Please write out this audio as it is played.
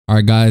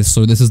Alright guys,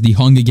 so this is the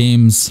Hunger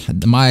Games,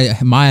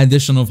 my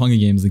edition of Hunger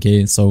Games,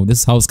 okay? So this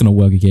is how it's gonna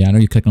work, okay? I know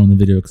you're clicking on the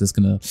video because it's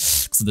gonna,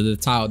 the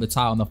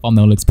title and the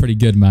thumbnail looks pretty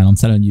good, man. I'm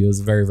telling you, it's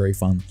very, very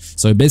fun.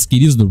 So basically,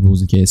 these are the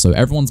rules, okay? So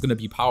everyone's gonna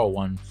be power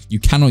 1. You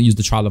cannot use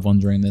the Trial of One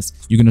during this.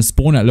 You're gonna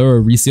spawn at lower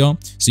Resia,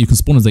 so you can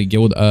spawn as a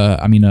guild,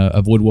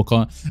 a Void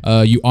Walker.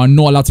 You are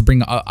not allowed to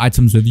bring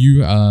items with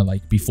you,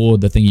 like before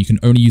the thing. You can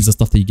only use the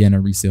stuff that you get in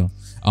a Resia.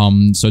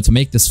 So to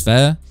make this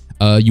fair,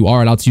 you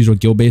are allowed to use your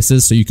guild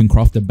bases, so you can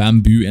craft the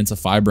bamboo into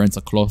fiber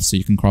into cloth, so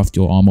you can craft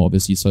your armor,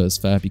 obviously, so it's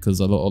fair because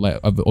a lot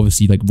of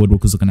obviously like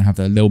woodworkers are gonna have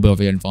a little bit of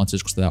an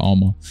advantage because of their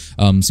armor.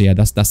 So yeah,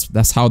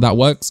 that's how that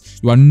works.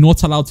 You are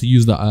not allowed to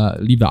use the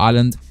leave the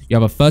island. You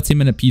have a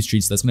 30-minute peace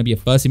treat, so there's going to be a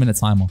 30-minute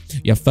timer.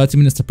 You have 30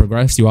 minutes to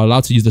progress. You are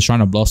allowed to use the Shrine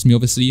of Blasphemy,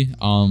 obviously.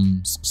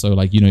 So,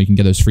 like, you know, you can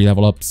get those free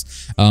level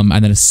ups. And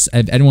then if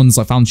anyone's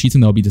like, found cheating,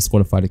 they'll be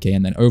disqualified, okay?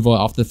 And then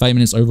after 30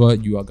 minutes over,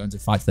 you are going to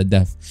fight to the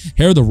death.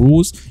 Here are the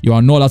rules. You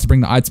are not allowed to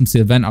bring the items to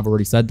the event. I've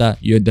already said that.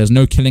 There's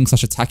no killing /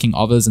 attacking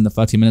others in the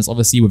 30 minutes,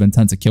 obviously, with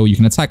intent to kill. You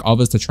can attack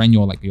others to train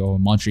your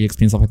monetary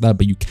XP and stuff like that,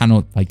 but you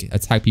cannot, like,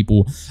 attack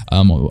people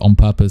on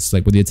purpose,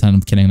 like, with the intent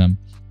of killing them.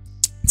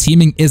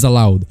 Teaming is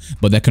allowed,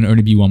 but there can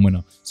only be one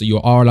winner. So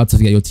you are allowed to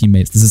get your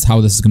teammates. This is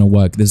how this is going to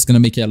work. This is going to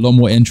make it a lot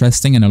more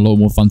interesting and a lot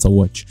more fun to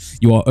watch.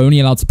 You are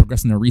only allowed to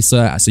progress in the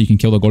reset, so you can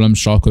kill the golems,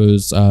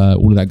 sharkos,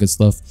 all of that good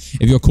stuff.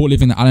 If you're caught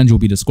leaving the island, you'll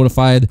be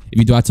disqualified. If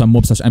you do it to a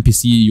mob /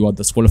 NPC, you are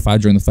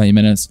disqualified during the 30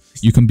 minutes.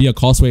 You can be a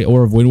castaway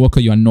or a void walker.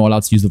 You are not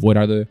allowed to use the void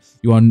either.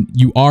 You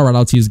are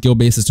allowed to use guild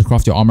bases to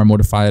craft your armor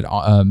modified,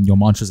 your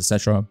mantras,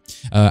 etc.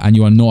 And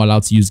you are not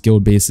allowed to use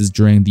guild bases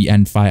during the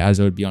end fight, as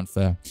it would be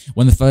unfair.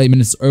 When the 30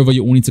 minutes is over,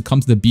 you all need to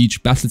come to the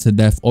beach, battle to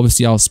death.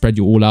 Obviously, I'll spread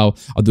you all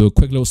out. I'll do a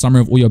quick little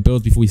summary of all your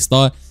builds before we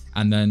start,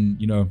 and then,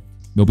 you know,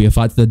 there'll be a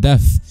fight to the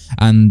death.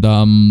 And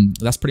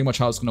that's pretty much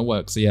how it's gonna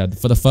work. So yeah,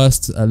 for the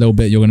first little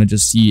bit, you're gonna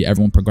just see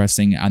everyone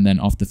progressing, and then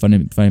after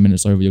 30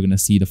 minutes over, you're gonna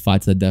see the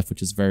fight to the death,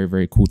 which is very,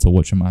 very cool to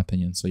watch in my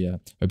opinion. So yeah,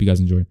 hope you guys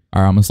enjoy.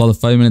 All right, I'm gonna start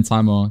the 30-minute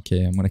timer.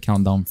 Okay, I'm gonna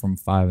count down from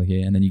 5,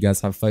 okay, and then you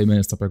guys have 30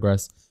 minutes to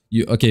progress.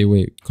 Okay,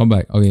 wait, come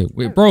back. Okay,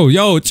 wait, bro,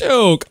 yo,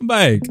 chill, come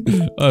back.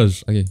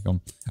 Ush. Okay, come.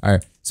 All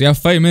right, so you have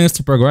 30 minutes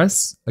to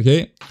progress,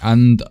 okay?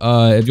 And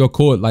if you're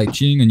caught like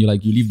cheating and you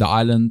leave the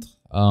island,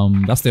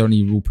 that's the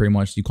only rule pretty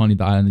much. You can't leave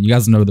the island. You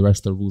guys know the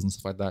rest of the rules and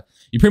stuff like that.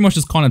 You pretty much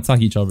just can't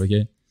attack each other,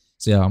 okay?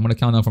 So yeah, I'm gonna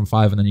count down from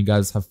 5, and then you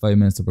guys have 30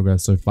 minutes to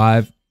progress. So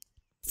 5,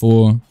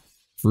 4,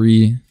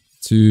 3,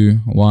 2,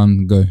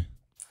 1, go.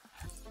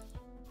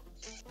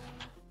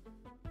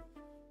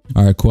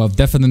 All right, cool. I've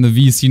deafened the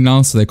VC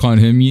now, so they can't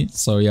hear me.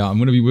 So yeah, I'm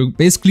gonna be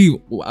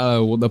basically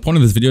the point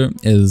of this video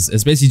is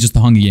basically just the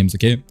Hunger Games,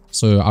 okay?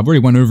 So I've already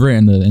went over it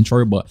in the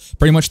intro, but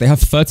pretty much they have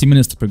 30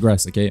 minutes to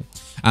progress, okay?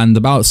 And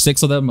about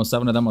 6 of them or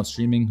 7 of them are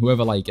streaming.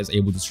 Whoever like is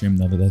able to stream,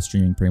 they're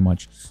streaming pretty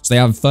much. So they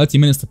have 30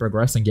 minutes to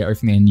progress and get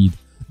everything they need.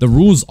 The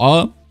rules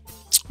are,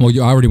 well,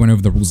 I already went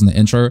over the rules in the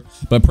intro,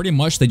 but pretty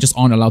much they just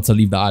aren't allowed to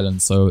leave the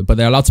island. So, but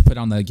they're allowed to put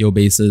down their guild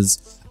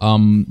bases.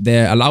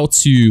 They're allowed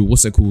to,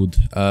 what's it called?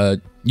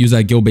 Use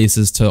their guild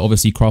bases to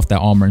obviously craft their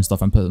armor and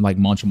stuff and put like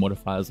mantra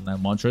modifiers on their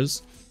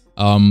mantras.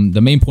 The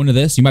main point of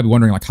this, you might be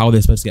wondering like how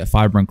they're supposed to get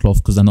fiber and cloth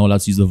because they're not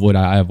allowed to use the void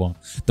either.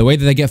 The way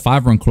that they get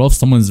fiber and cloth,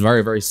 someone's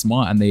very, very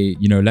smart, and they,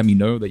 you know, let me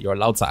know that you're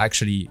allowed to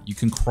actually, you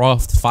can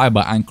craft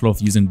fiber and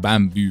cloth using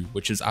bamboo,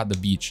 which is at the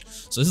beach.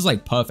 So this is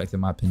like perfect in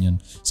my opinion.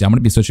 So yeah, I'm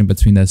gonna be switching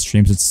between their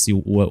streams to see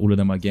what all of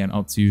them are getting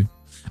up to.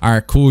 All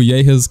right, cool.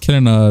 Yeager's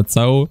killing a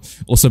toe.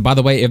 Also, by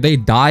the way, if they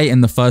die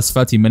in the first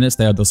 30 minutes,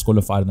 they are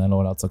disqualified and they're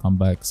not allowed to come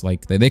back. So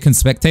like they can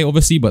spectate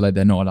obviously, but like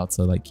they're not allowed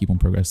to like keep on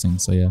progressing.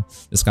 So yeah,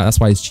 this guy, that's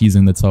why he's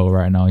cheesing the toe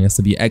right now. He has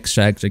to be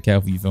extra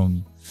careful, you feel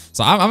me?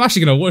 So I'm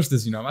actually gonna watch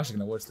this, you know. I'm actually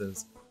gonna watch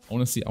this. I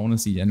wanna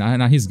see. And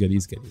nah, he's good.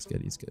 He's good.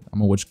 I'm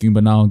gonna watch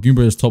Goomba now.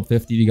 Goomba is top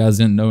 50. You guys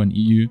didn't know in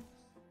EU.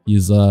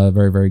 He's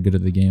very, very good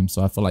at the game.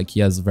 So I feel like he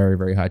has a very,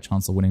 very high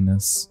chance of winning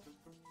this.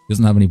 He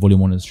doesn't have any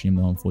volume on his stream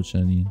though,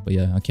 unfortunately. But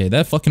yeah, okay,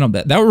 they're fucking up.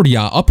 They're already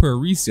at upper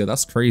Resia.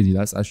 That's crazy.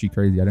 That's actually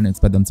crazy. I didn't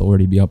expect them to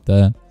already be up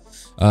there.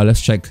 Let's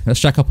check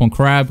up on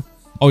Crab.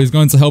 Oh, he's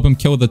going to help him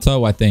kill the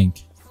toe, I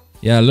think.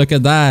 Yeah, look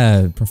at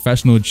that.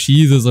 Professional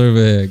cheeses over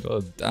here.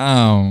 God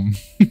damn.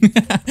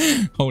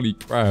 Holy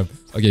crap.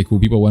 Okay, cool.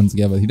 People went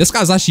together. This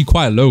guy's actually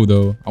quite low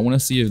though. I want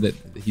to see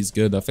if he's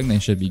good. I think they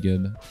should be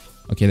good.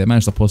 Okay, they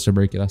managed to posture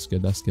break it. That's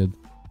good. That's good.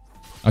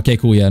 Okay,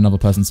 cool. Yeah, another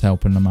person's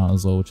helping them out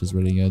as well, which is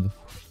really good.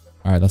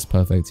 All right, that's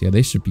perfect. Yeah,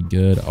 they should be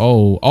good.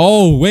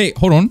 Oh, wait,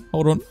 hold on.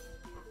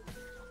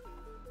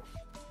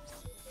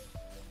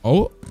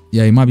 Oh,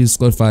 yeah, he might be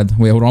disqualified.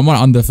 Wait, hold on, I'm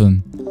gonna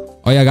undeafen.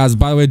 Oh yeah, guys,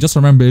 by the way, just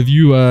remember, if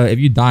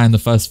you die in the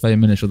first 30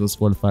 minutes, you're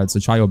disqualified. So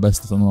try your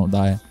best to not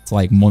die to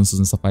like monsters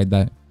and stuff like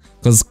that.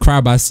 Cause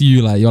Crab, I see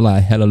you like you're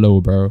like hella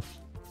low, bro.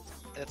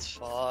 It's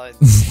fine.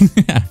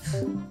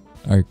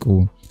 All right,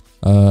 cool.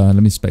 Let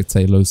me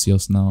spectate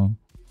Losios now.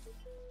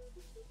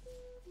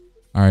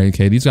 Alright,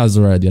 okay, these guys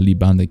are at the elite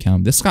bandit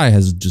camp. This guy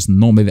has just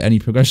not made any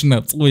progression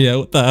at all yet.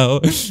 What the hell?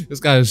 This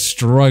guy is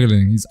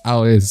struggling. He's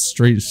out here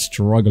straight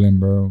struggling,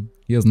 bro.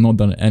 He has not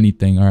done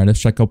anything. All right, let's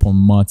check up on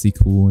Marty.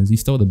 Cool. Is he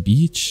still at the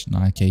beach?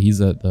 Nah, okay.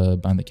 He's at the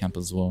bandit camp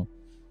as well.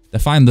 They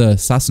find the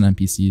assassin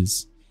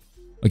NPCs.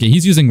 Okay,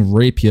 he's using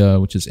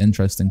rapier, which is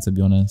interesting to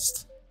be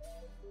honest.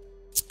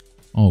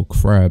 Oh,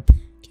 crap.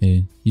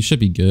 Okay, he should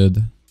be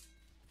good.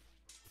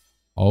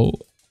 Oh,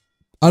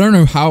 I don't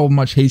know how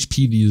much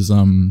HP these,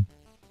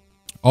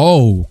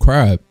 oh,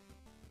 crap.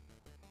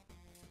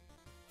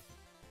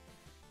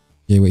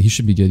 Yeah, wait, he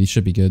should be good. He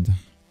should be good.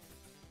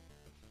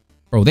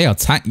 Bro, they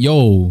attack.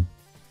 Yo.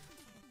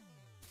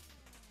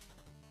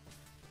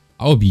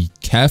 I would be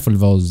careful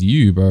if I was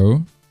you,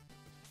 bro.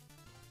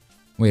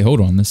 Wait,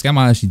 hold on. This guy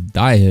might actually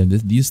die here.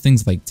 These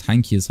things like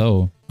tanky as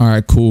hell. All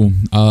right, cool.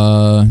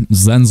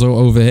 Zenzo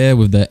over here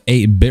with the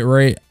 8-bit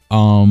rate.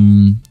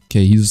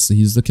 Okay,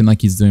 he's looking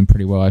like he's doing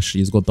pretty well actually.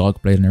 He's got Dark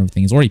Blade and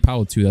everything. He's already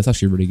power 2. That's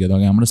actually really good.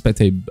 Okay, I'm gonna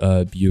spectate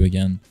Bu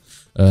again.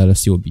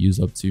 Let's see what Bu's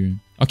up to.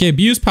 Okay,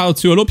 Bu's power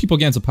 2. A lot of people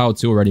get into power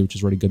 2 already, which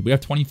is really good. We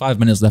have 25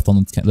 minutes left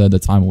on the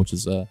timer, which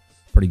is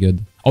pretty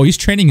good. Oh, he's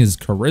training his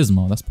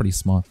charisma. That's pretty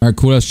smart. All right,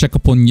 cool. Let's check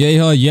up on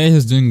Yeha.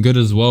 Yeha's doing good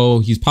as well.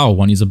 He's power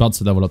 1. He's about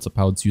to level up to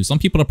power 2. Some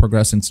people are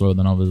progressing slower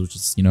than others, which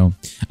is, you know,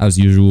 as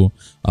usual.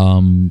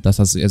 That's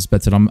as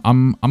expected.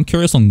 I'm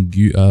curious on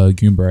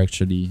Goomba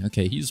actually.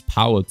 Okay, he's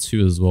power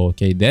 2 as well.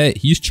 Okay, there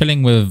he's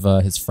chilling with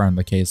his friend.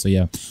 Okay, so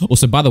yeah.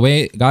 Also, by the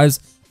way, guys,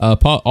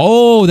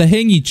 oh, they're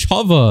hitting each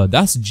other.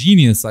 That's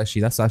genius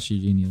actually. That's actually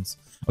genius.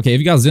 Okay,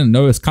 if you guys didn't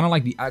know, it's kind of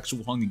like the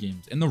actual Hunger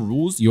Games. In the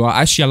rules, you are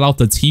actually allowed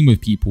to team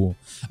with people.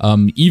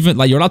 Even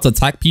like you're allowed to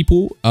attack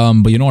people,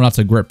 but you're not allowed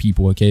to grip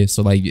people. Okay,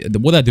 so like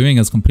what they're doing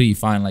is completely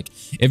fine. Like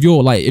if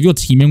you're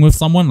teaming with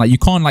someone, like you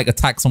can't like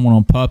attack someone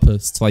on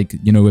purpose to like,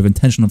 you know, with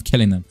intention of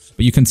killing them.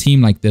 But you can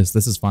team like this.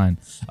 This is fine.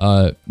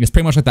 It's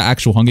pretty much like the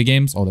actual Hunger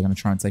Games. Oh, they're gonna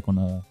try and take on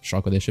a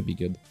Sharko. They should be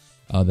good.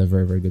 They're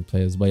very, very good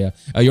players. But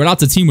yeah, you're allowed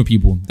to team with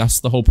people. That's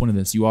the whole point of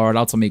this. You are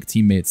allowed to make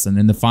teammates. And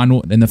in the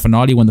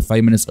finale, when the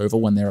 5 minutes over,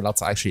 when they're allowed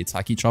to actually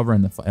attack each other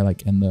in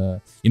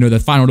the you know,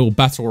 the final little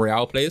battle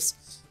royale place,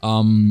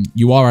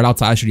 you are allowed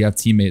to actually have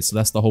teammates. So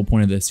that's the whole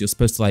point of this. You're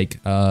supposed to like,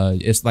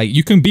 it's like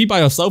you can be by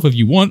yourself if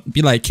you want,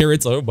 be like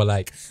Kirito, but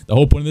like the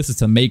whole point of this is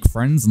to make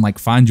friends and like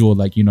find your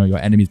like, you know, your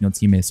enemies and your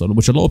teammates. So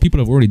which a lot of people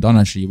have already done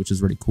actually, which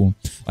is really cool.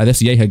 Like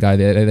this Yeha guy,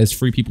 there's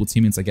 3 people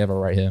teaming together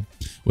right here,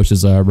 which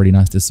is really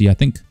nice to see. I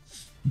think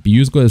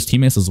Bu's got his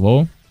teammates as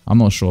well. I'm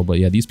not sure, but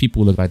yeah, these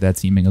people look like they're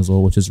teaming as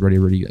well, which is really,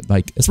 really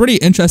like, it's really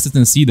interesting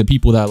to see the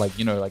people that like,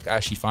 you know, like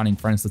actually finding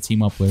friends to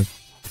team up with.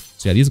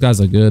 So yeah, these guys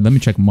are good. Let me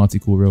check Marty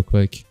Cool real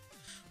quick.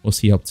 What's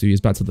he up to?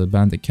 He's back to the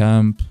bandit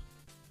camp.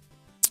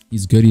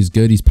 He's good. He's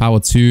good. He's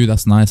power 2.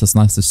 That's nice. That's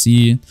nice to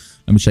see.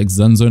 Let me check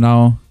Zenzo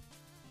now.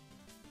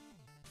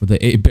 With the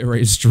 8-bit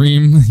rate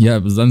stream. Yeah,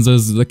 but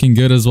Zenzo's looking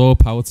good as well.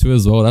 Power 2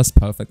 as well. That's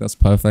perfect. That's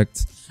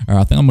perfect. All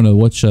right, I think I'm going to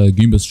watch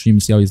Goomba's stream,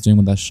 see how he's doing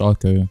with that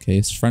Sharko. Okay,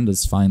 his friend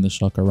is finding the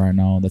Sharko right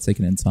now. They're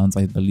taking it in turns,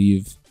 I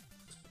believe.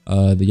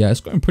 Yeah, it's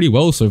going pretty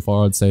well so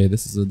far, I'd say.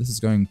 This is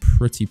going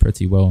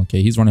pretty well.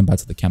 Okay, he's running back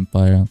to the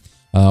campfire.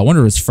 I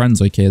wonder if his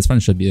friend's okay. His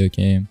friend should be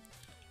okay.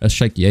 Let's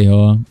check Yeha.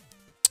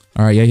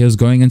 All right, Yeha's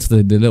going into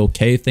the little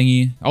cave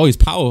thingy. Oh, he's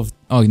power.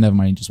 Oh, never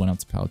mind. He just went up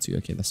to power 2.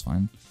 Okay, that's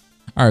fine.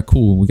 All right,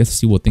 cool. We get to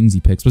see what things he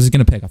picks. What's he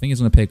gonna pick? I think he's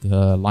gonna pick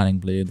Lightning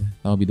Blade.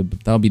 That'll be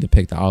the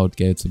pick that I would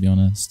get, to be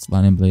honest.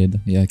 Lightning Blade.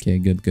 Yeah. Okay.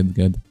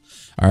 Good.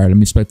 All right. Let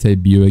me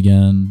spectate Bu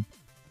again.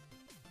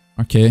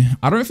 Okay.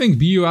 I don't think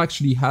Bu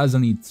actually has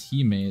any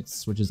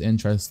teammates, which is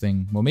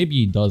interesting. Well, maybe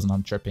he does, and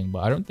I'm tripping,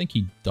 but I don't think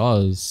he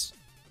does.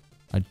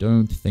 I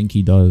don't think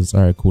he does.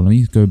 All right. Cool. Let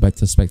me go back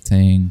to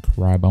spectating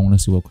Crab. I want to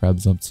see what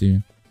Crab's up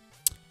to.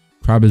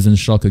 Crab is in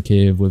Shaka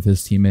Cave with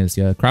his teammates.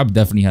 Yeah, Crab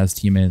definitely has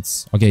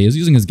teammates. Okay, he's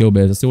using his guild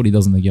base. Let's see what he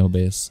does in the guild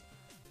base.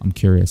 I'm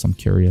curious.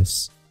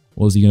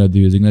 What is he going to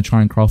do? Is he going to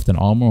try and craft an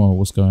armor, or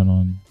what's going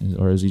on?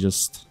 Or is he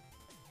just...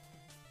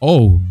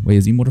 Oh, wait,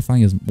 is he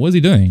modifying his... What is he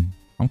doing?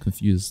 I'm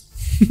confused.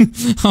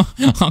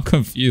 I'm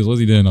confused. What's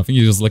he doing? I think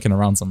he's just looking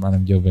around some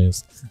random guild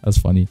base. That's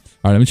funny.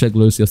 All right, let me check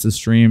Lucius'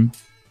 stream.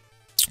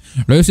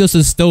 Lucius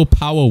is still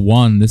power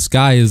 1. This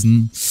guy is...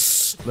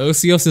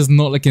 Lucius is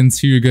not looking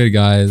too good,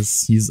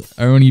 guys. He's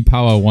only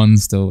power 1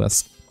 still.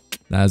 That's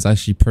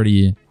actually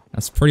pretty...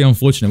 That's pretty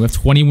unfortunate. We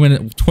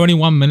have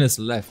 21 minutes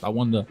left. I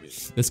wonder...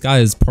 This guy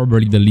is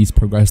probably the least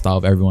progressed out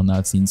of everyone that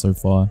I've seen so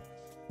far.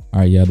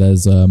 Alright, yeah,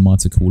 there's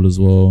Marticool as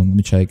well. Let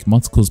me check.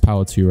 Marticool's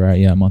power 2, right?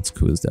 Yeah,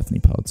 Marticool is definitely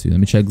power 2. Let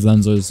me check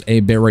Zenzo's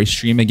 8-bit rate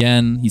stream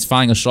again. He's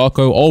fighting a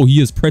Sharko. Oh,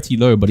 he is pretty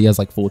low, but he has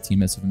like 14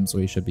 minutes of him, so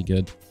he should be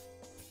good.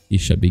 He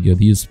should be good.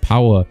 He's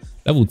power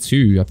level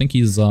 2. I think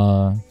he's...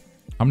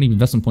 How many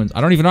investment points?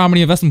 I don't even know how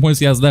many investment points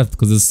he has left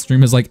because his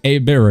stream is like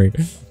 8-bit rate.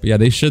 But yeah,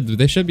 they should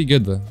be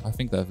good though. I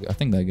think they're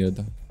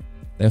good.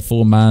 They're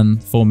 4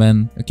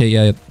 men. Okay,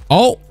 yeah.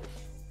 Oh!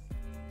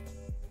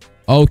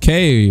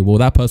 Okay, well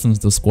that person's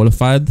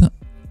disqualified.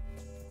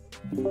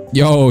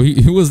 Yo,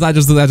 who was that?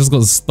 Just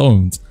got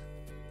stoned.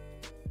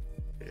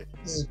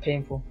 This is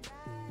painful.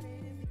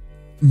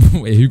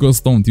 Wait, who got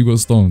stoned?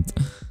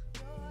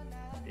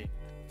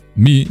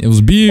 Me. It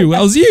was Bu.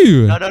 That was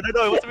you. No,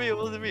 it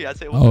wasn't me. I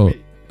said it wasn't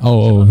me.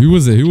 Oh, who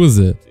was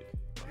it?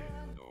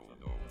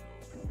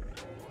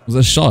 Was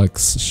it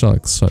Sharks?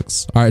 Sharks.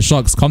 All right,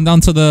 Sharks, come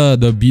down to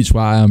the beach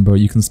where I am, bro.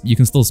 You can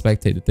still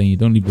spectate the thing. You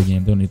don't leave the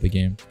game. Don't leave the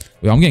game.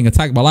 Wait, I'm getting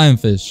attacked by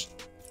lionfish.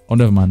 Oh,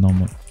 never mind. No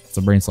more. It's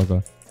a brain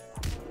sucker.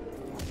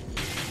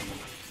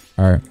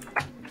 All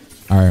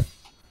right.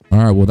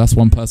 Well, that's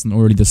one person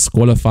already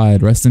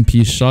disqualified. Rest in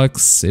peace,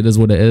 Sharks. It is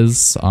what it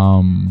is.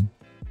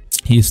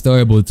 He's still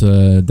able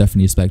to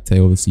definitely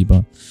spectate, obviously,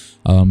 but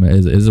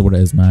it is what it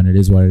is, man. It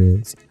is what it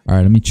is. All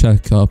right, let me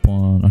check up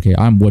on. Okay,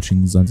 I'm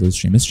watching Zenzo's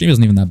stream. His stream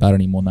isn't even that bad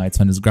anymore. Now I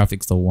turn his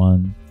graphics to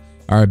 1.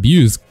 All right,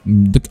 Buse.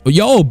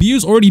 Yo,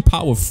 Buse already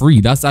power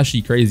free. That's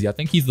actually crazy. I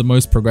think he's the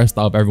most progressed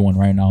out of everyone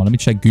right now. Let me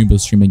check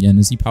Goomba's stream again.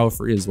 Is he power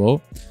free as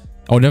well?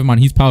 Oh, never mind.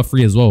 He's power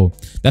free as well.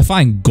 They're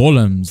fighting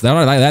golems. They're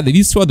like that.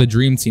 These two are the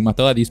dream team. I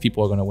feel like these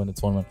people are going to win the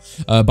tournament.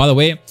 By the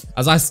way,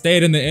 as I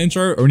stated in the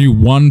intro, only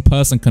one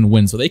person can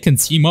win. So they can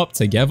team up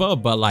together,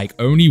 but like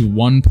only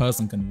one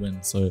person can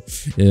win. So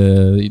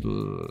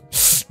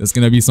there's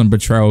going to be some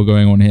betrayal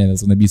going on here.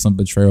 There's going to be some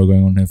betrayal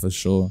going on here for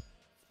sure.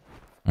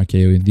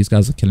 Okay, these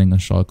guys are killing a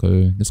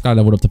Sharko. This guy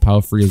leveled up to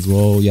power 3 as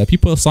well. Yeah,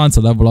 people are starting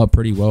to level up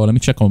pretty well. Let me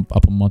check up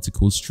on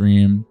Monticool's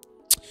stream.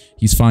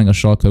 He's fighting a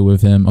Sharko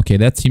with him. Okay,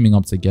 they're teaming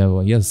up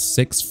together. He has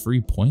 6 free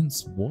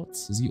points. What?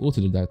 Is he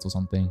autodidact or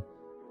something?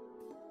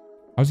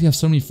 How does he have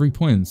so many free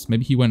points?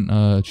 Maybe he went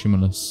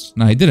tumulus.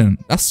 No, he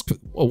didn't. That's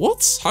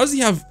what? How does he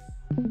have?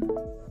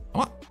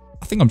 What?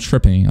 I think I'm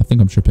tripping.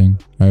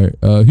 All right.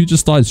 Who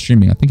just started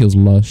streaming? I think it was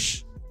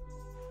Lush.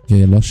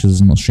 Okay, Lush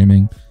is not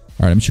streaming.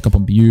 All right, let me check up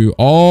on Bu.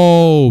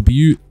 Oh,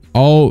 Bu.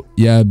 Oh,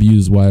 yeah,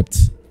 Bu's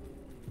wiped.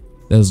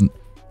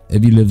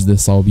 If he lives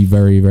this, I'll be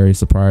very, very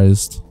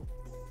surprised.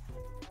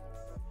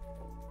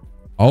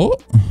 Oh,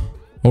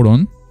 hold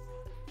on.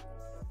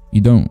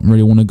 You don't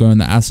really want to go in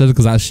the acid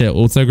because that shit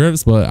auto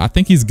grips, but I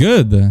think he's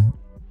good.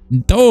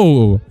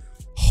 Oh,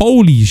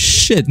 holy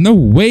shit. No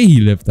way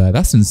he lived that.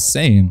 That's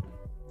insane.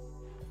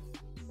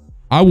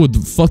 I would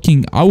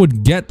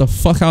get the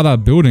fuck out of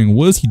that building.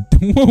 What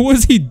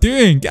was he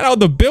doing? Get out of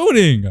the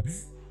building.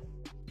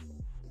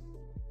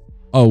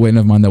 Oh, wait,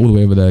 never mind. That all the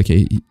way over there.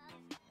 Okay.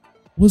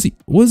 What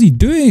was he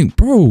doing?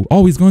 Bro.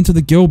 Oh, he's going to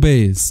the guild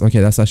base. Okay,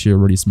 that's actually a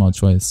really smart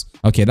choice.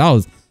 Okay, that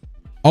was...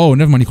 Oh,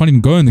 never mind. He can't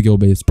even go in the guild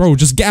base. Bro,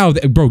 just get out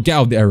of the... Bro, get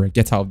out of the area.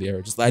 Get out of the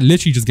area. Just like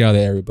literally just get out of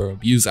the area, bro.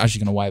 Bu's actually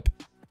going to wipe.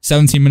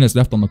 17 minutes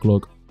left on the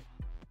clock.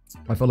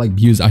 I feel like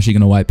Bu's actually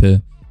going to wipe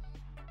here.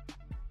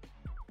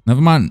 Never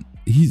mind.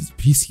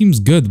 He seems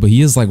good, but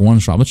he is like one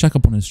shot. I'm going to check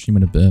up on his stream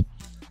in a bit.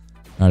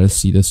 All right, let's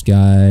see this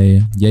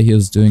guy. Yeah, he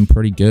is doing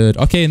pretty good.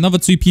 Okay, another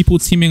 2 people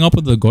teaming up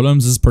with the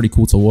golems. This is pretty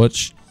cool to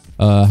watch.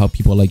 How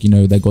people are like, you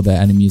know, they got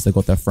their enemies, they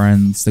got their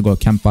friends, they got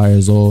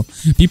campfires, or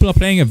people are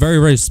playing it very,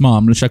 very smart.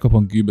 I'm gonna check up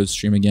on Gooba's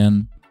stream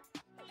again.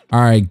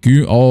 All right,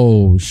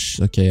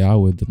 okay, I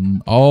would.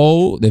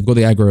 Oh, they've got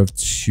the aggro of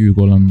 2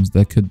 golems.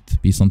 There could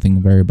be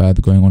something very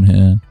bad going on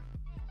here.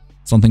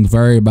 Something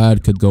very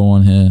bad could go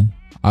on here.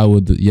 I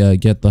would, yeah,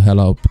 get the hell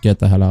out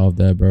of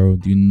there, bro.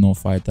 Do not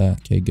fight that.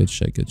 Okay, good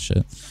shit. All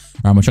right,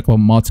 I'm gonna check up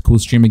on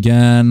Marticool's stream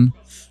again.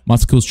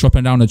 Marticool's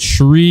chopping down a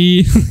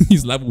tree.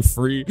 He's level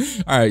 3.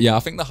 All right, yeah, I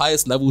think the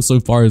highest level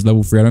so far is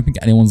level 3. I don't think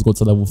anyone's got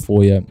to level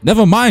 4 yet.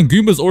 Never mind,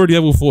 Goomba's already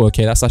level 4.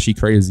 Okay, that's actually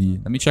crazy.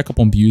 Let me check up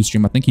on Bu's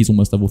stream. I think he's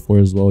almost level 4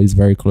 as well. He's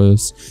very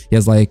close. He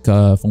has like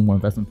 4 more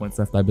investment points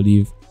left, I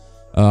believe.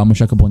 I'm gonna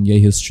check up on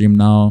his stream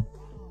now.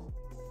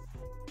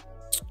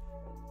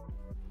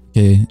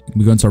 Okay,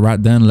 we're going to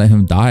rat den, let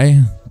him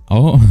die.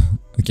 Oh,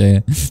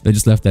 okay. They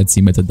just left that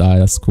teammate to die.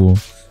 That's cool.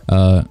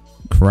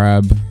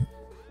 Crab.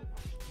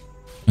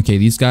 Okay,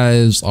 these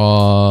guys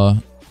are...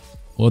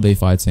 What are they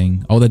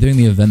fighting? Oh, they're doing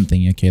the event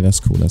thing. Okay, that's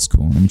cool.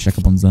 Let me check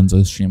up on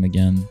Zenzo's stream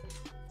again.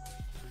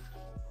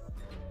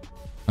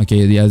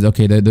 Okay, yeah,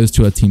 okay, those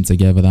 2 are teamed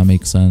together. That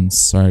makes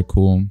sense. All right,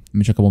 cool. Let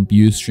me check up on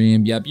Bu's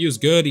stream. Yeah, Bu's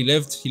good. He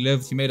lived. He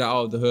made it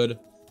out of the hood.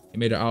 He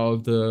made it out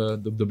of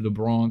the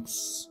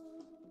Bronx.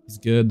 He's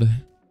good.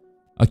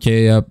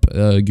 Okay, yep.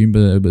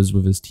 Goomba is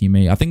with his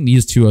teammate. I think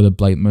these 2 are the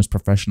like most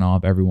professional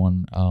of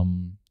everyone.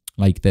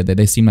 Like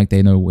they seem like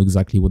they know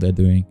exactly what they're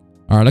doing.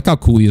 All right, look how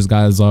cool these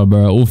guys are,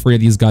 bro. All 3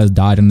 of these guys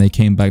died and they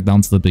came back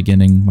down to the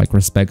beginning. Like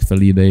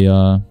respectfully, they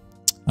were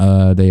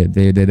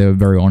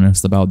very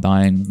honest about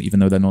dying, even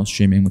though they're not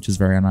streaming, which is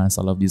very nice.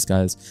 I love these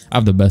guys. I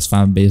have the best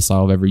fan base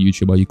out of every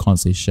YouTuber. You can't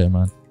say shit,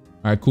 man.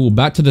 All right, cool.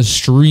 Back to the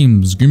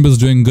streams. Goomba's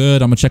doing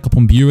good. I'm gonna check up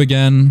on Bu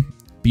again.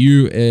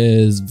 Bu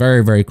is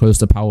very, very close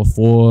to power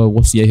 4.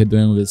 What's Yeha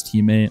doing with his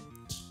teammate?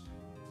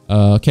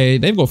 Okay,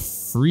 they've got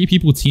 3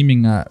 people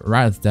teaming at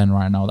Rat Den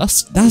right now.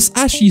 That's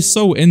actually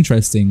so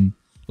interesting.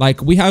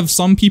 Like, we have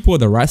some people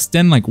at the Rat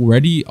Den, like,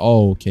 already.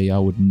 Oh, okay, I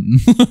would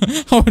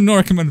not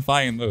recommend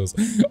fighting those.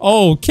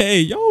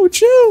 Okay, yo,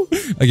 chill.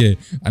 Okay,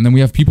 and then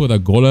we have people at the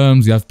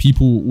golems. We have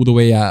people all the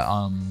way at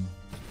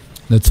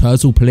the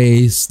turtle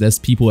place. There's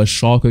people at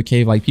Sharko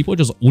Cave. Like, people are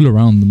just all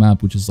around the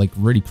map, which is like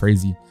really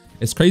crazy.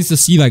 It's crazy to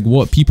see like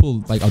what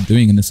people like are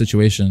doing in this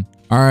situation.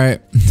 All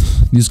right,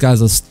 these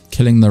guys are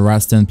killing the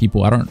Rat Den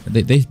people.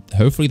 They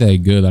hopefully they're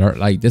good. I don't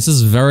like, this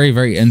is very,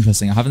 very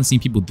interesting. I haven't seen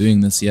people doing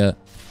this yet.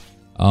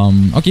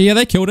 Okay, yeah,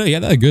 they killed it. Yeah,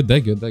 they're good.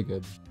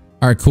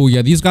 All right, cool.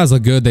 Yeah, these guys are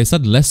good. They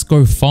said, let's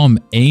go farm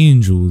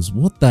angels.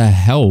 What the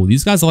hell?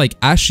 These guys are like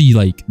actually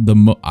like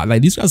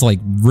these guys are like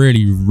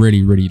really,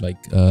 really, really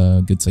like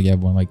good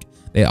together. Like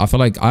I feel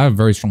like I have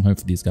very strong hope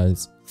for these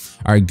guys.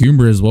 All right,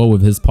 Goomba as well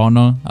with his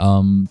partner.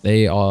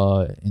 They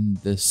are in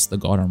the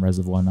garden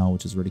reservoir now,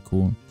 which is really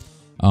cool.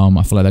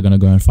 I feel like they're gonna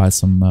go and fight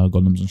some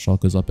golems and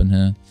sharkos up in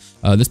here.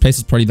 This place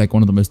is probably like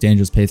one of the most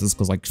dangerous places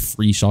because like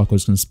 3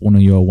 sharkos can spawn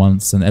on you at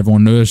once, and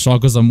everyone knows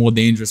sharkos are more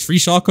dangerous. 3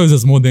 sharkos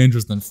is more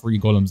dangerous than 3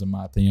 golems in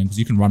my opinion, because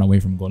you can run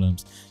away from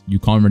golems. You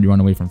can't really run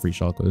away from 3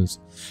 sharkos.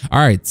 All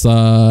right,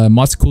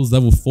 Marticool's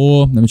level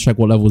 4. Let me check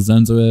what level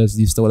Zenzo is.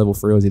 He's still level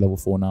 3 or is he level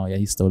 4 now? Yeah,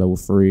 he's still level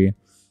 3.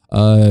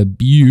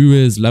 Bu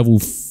is level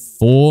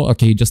 4.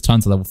 Okay, he just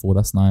turned to level 4.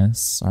 That's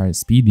nice. All right,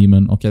 Speed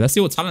Demon. Okay, let's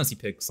see what talents he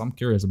picks. I'm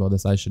curious about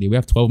this actually. We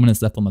have 12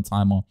 minutes left on the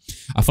timer.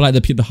 I feel like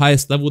the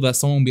highest level that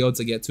someone will be able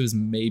to get to is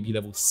maybe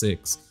level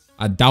 6.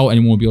 I doubt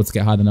anyone will be able to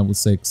get higher than level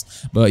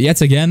 6. But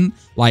yet again,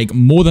 like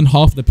more than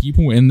half the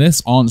people in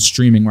this aren't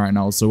streaming right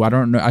now. So I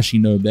don't know. Actually,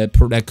 no, there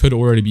could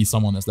already be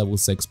someone that's level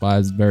 6, but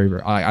it's very,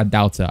 very, I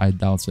doubt it. I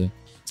doubt it.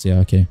 So yeah,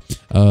 okay.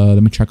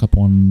 Let me check up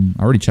on,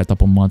 I already checked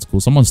up on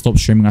Marticool. Someone stopped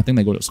streaming. I think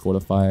they got it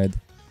disqualified.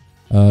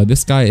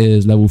 This guy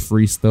is level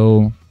 3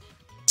 still.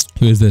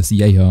 Who is this?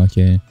 Yeah,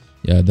 okay.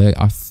 Yeah,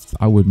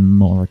 I would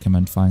not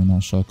recommend fighting that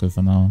Sharko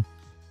for now.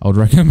 I would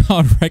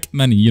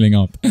recommend healing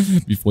up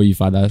before you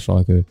fight that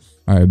Sharko.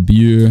 Alright,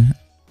 Bu.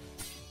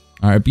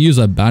 Alright, Bu's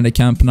a bandit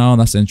camp now.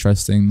 That's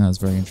interesting. That's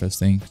very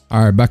interesting.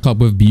 Alright, back up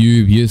with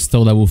Bu. Bu is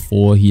still level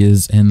 4. He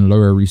is in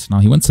lower reach now.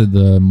 He went to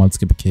the mud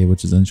skipper cave,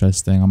 which is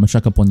interesting. I'm gonna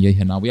check up on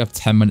Yehi now. We have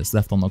 10 minutes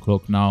left on the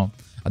clock now.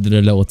 I did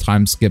a little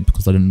time skip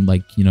because I didn't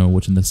like, you know,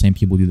 watching the same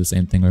people do the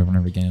same thing over and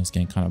over again. It was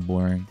getting kind of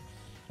boring.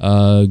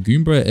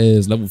 Goomba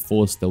is level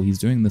 4 still. He's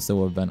doing this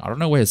little event. I don't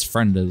know where his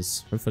friend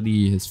is.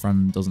 Hopefully his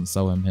friend doesn't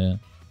sell him here.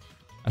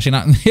 Actually,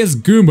 not. It's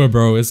Goomba,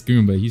 bro. It's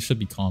Goomba. He should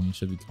be calm. He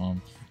should be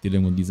calm.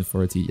 Dealing with these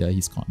authority. Yeah,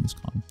 he's calm. He's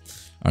calm. All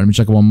right, let me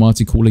check out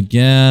Marticool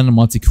again.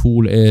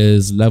 Marticool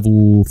is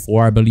level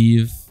 4, I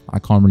believe. I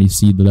can't really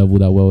see the level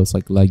that well. It's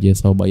like laggy as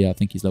hell, but yeah, I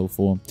think he's level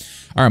 4. All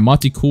right,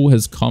 Marticool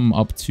has come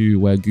up to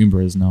where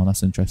Goomba is now.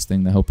 That's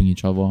interesting. They're helping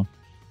each other.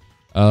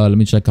 Let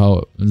me check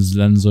out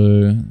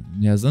Zenzo.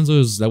 Yeah, Zenzo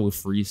is level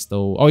 3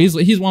 still. Oh,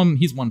 he's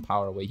one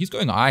power away. He's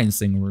going Iron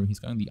Sing route. He's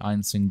going the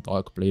Iron Sing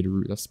Dark Blade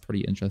route. That's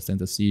pretty interesting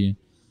to see.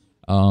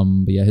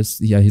 But yeah,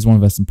 he's one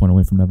investing point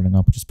away from leveling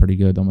up, which is pretty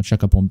good. I'm gonna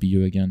check up on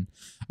BU again.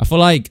 I feel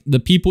like the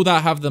people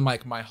that have them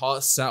like my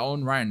heart set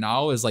on right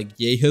now is like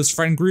Yehi's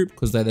friend group,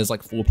 because there's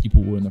like 4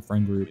 people who are in the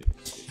friend group,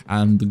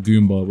 and the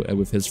Goomba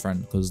with his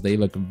friend, because they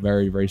look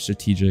very, very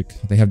strategic.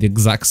 They have the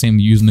exact same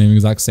username,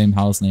 exact same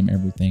house name,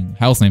 everything.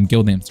 House name,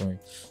 guild name, sorry.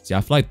 So yeah,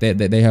 I feel like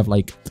they have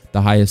like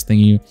the highest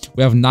thingy.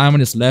 We have 9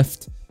 minutes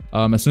left.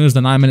 As soon as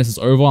the 9 minutes is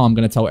over, I'm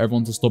gonna tell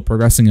everyone to stop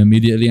progressing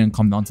immediately and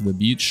come down to the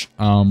beach.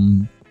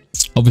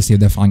 Obviously, if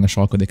they're fighting a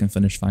Sharko, they can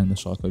finish fighting the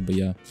Sharko. But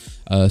yeah,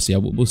 so yeah,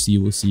 we'll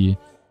see.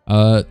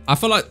 I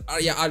feel like,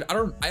 yeah,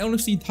 I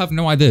honestly have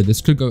no idea. This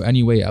could go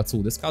any way at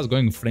all. This guy's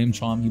going Flame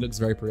Charm. He looks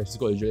very progressive. He's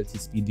got Agility,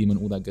 Speed Demon,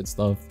 all that good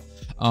stuff.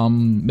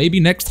 Maybe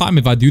next time,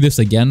 if I do this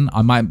again,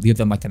 I might give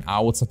them like an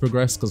hour to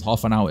progress, because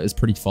half an hour is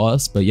pretty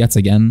fast. But yet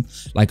again,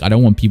 like I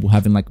don't want people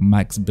having like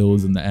max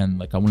builds in the end.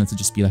 Like I want it to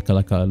just be like a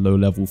low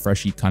level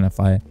freshie kind of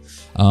fight.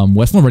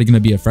 Well, it's not really gonna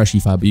be a freshie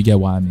fight, but you get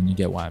what I mean. You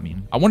get what I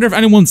mean. I wonder if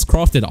anyone's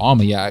crafted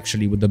armor yet,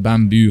 actually, with the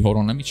bamboo. Hold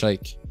on, let me check.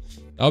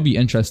 That would be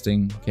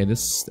interesting.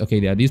 Okay,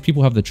 yeah, these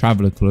people have the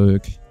Traveler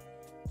Cloak.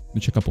 Let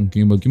me check up on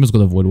Goomba. Goomba's got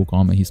the Voidwalk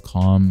armor. He's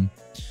calm.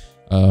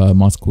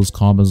 Marticool's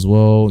calm as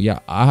well. Yeah,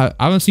 I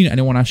haven't seen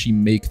anyone actually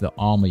make the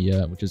armor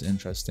yet, which is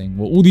interesting.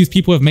 Well, all these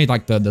people have made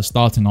like the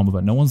starting armor,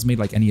 but no one's made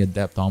like any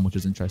adept armor, which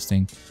is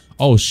interesting.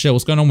 Oh shit,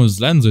 what's going on with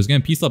Lenzo? He's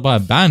getting pieced up by a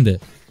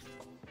bandit.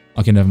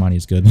 Okay, never mind,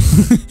 he's good.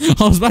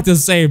 I was about to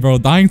say, bro,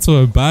 dying to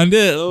a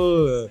bandit?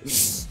 Oh,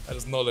 that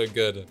does not look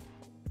good.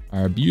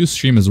 Alright, Bu's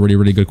stream is really,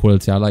 really good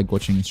quality. I like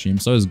watching his stream.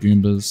 So is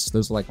Goomba's.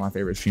 Those are like my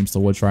favorite streams to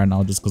watch right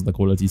now, just because the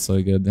quality is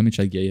so good. Let me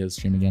check his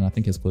stream again. I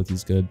think his quality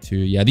is good too.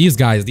 Yeah, these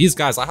guys,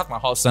 I have my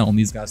heart set on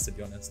these guys, to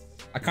be honest.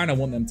 I kind of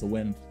want them to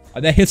win.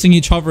 They're hitting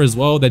each other as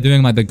well. They're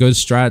doing like the good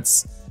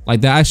strats. Like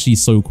they're actually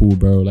so cool,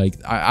 bro.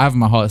 Like I have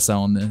my heart set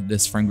on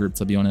this friend group,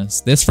 to be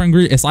honest. This friend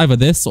group, it's either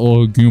this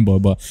or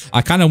Goomba, but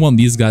I kind of want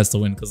these guys to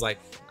win, because like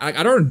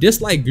I don't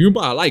dislike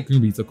Goomba. I like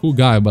Goomba. He's a cool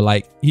guy, but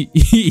like he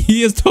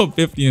is top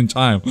 50 in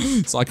time.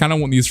 So I kind of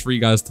want these 3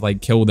 guys to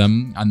like kill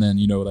them and then,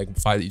 you know, like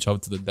fight each other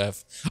to the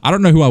death. I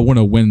don't know who I want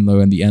to win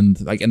though in the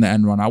end, like in the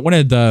end run. I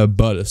wanted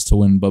Burles to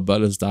win, but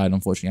Burles died,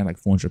 unfortunately. I had like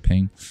 400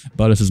 ping.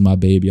 Burles is my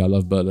baby. I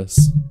love Burles.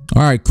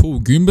 All right, cool.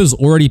 Goomba's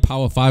already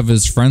power 5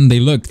 his friend. They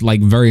look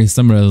like very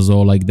similar as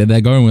well. Like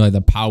they're going with like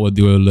the power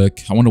duo look.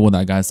 I wonder what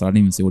that guy said. I didn't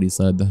even see what he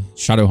said.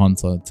 Shadow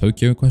Hunter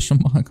Tokyo question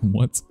mark.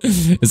 What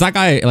is that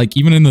guy like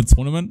even in the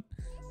tournament?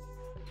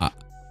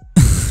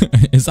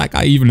 Is that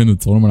guy even in the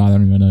tournament? I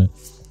don't even know.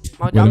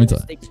 Wait, let me tell.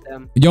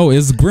 Yo,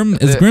 is Grim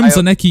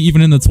Zanecki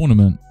even in the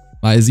tournament?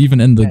 Like, is he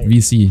even in the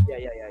VC?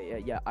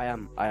 Yeah. I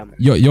am.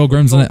 Yo,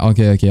 Grim Zanecki.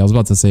 Okay. I was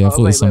about to say. I thought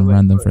it was some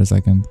random for a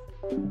second.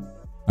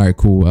 All All right,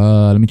 cool.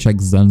 Let me check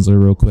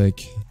Zenzo real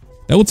quick.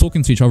 They were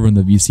talking to each other in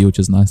the VC, which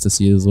is nice to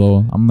see as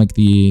well. I'm like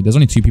there's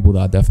only 2 people that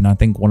are deaf, and I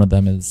think one of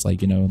them is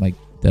like, you know, like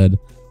dead.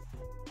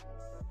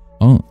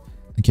 Oh,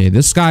 okay.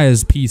 This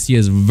guy's PC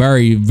is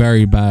very,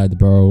 very bad,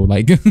 bro.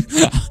 Like,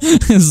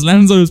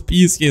 Lenzo's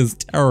PC is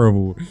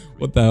terrible.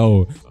 What the hell?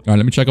 All right,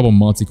 let me check up on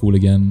Marticool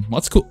again.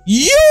 Marticool,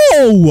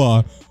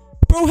 yo,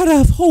 bro had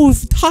a whole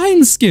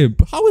time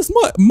skip. How is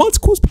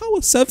Marticool's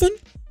power 7?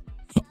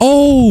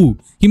 Oh,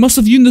 he must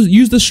have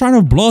used the Shrine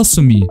of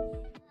Blasphemy.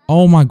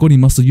 Oh my god, he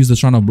must have used the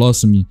Shrine of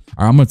Blasphemy.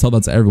 All right, I'm gonna tell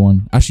that to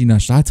everyone. Actually, no,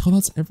 should I tell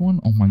that to everyone?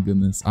 Oh my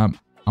goodness, I'm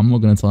not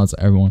gonna tell that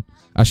to everyone.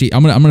 Actually,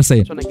 I'm gonna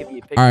say,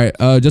 all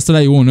right, just to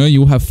let you all know,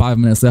 you will have 5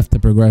 minutes left to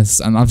progress.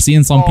 And I've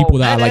seen some people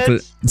that are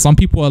like, some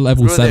people are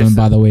level 7,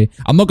 by the way.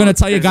 I'm not gonna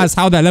tell you guys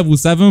how they're level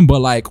 7, but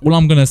like, all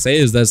I'm gonna say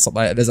is there's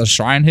a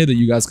shrine here that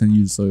you guys can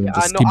use. So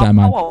just keep that in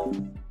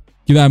mind.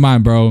 Keep that in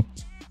mind, bro.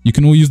 You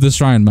can all use this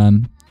shrine,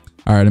 man.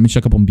 All right, let me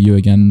check up on Bu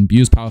again.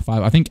 Bu's power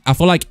 5. I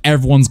feel like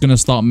everyone's gonna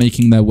start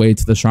making their way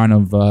to the Shrine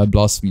of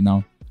Blasphemy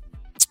now,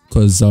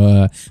 because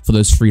for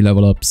those 3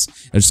 level ups,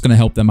 it's just gonna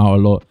help them out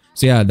a lot.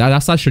 So yeah,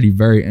 that's actually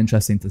very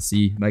interesting to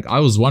see. Like, I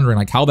was wondering,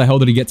 like, how the hell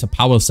did he get to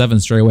power 7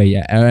 straight away?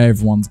 Yeah,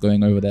 everyone's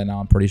going over there now.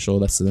 I'm pretty sure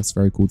that's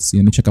very cool to see.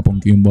 Let me check up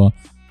on Goomba.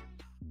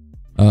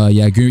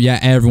 Yeah,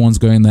 everyone's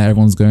going there.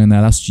 Everyone's going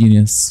there. That's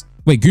genius.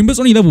 Wait, Goomba's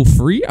only level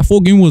 3? I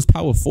thought Goomba was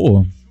power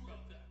 4.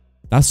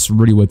 That's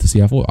really weird to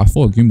see. I thought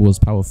Goomba was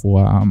power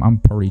 4. I'm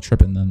probably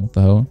tripping then. What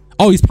the hell?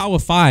 Oh, he's power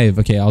 5.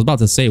 Okay, I was about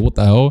to say, what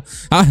the hell?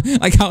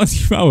 Like, how is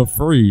he power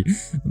 3?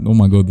 Oh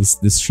my god,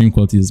 this stream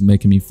quality is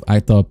making me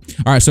act up.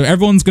 All right, so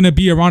everyone's gonna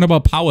be around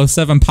about power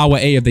 7, power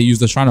 8 if they use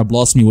the Shrine of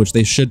Blasphemy, which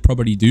they should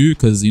probably do,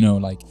 because, you know,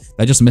 like,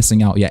 they're just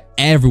missing out. Yeah,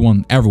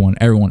 everyone,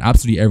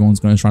 absolutely everyone's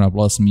gonna Shrine of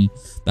Blasphemy.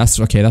 That's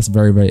okay. That's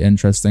very, very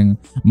interesting.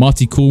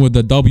 Marticool with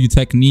the W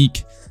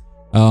technique.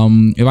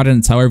 If I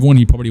didn't tell everyone,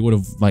 he probably would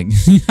have like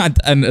had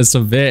a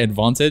severe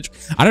advantage.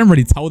 I didn't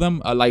really tell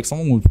them. Like,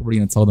 someone was probably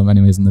gonna tell them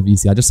anyways in the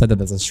VC. I just said that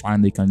there's a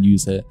shrine they can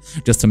use it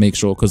just to make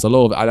sure, because a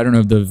lot of, I don't know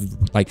if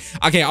the, like,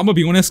 okay, I'm gonna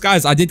be honest,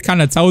 guys, I did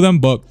kind of tell them,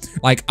 but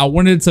like, I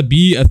wanted it to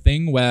be a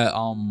thing where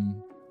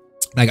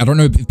like, I don't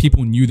know if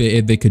people knew that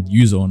if they could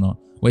use it or not.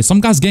 Wait,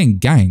 some guy's getting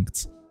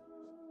ganked.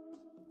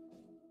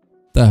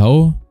 The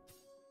hell?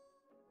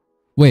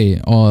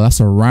 Wait, oh, that's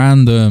a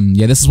random.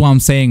 Yeah, this is what I'm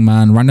saying,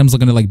 man. Randoms are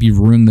gonna like be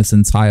ruining this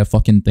entire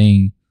fucking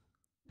thing.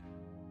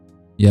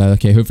 Yeah,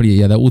 okay, hopefully,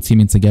 yeah, they're all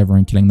teaming together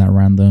and killing that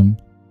random.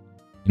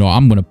 You know,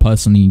 I'm gonna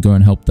personally go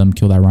and help them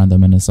kill that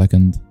random in a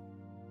second.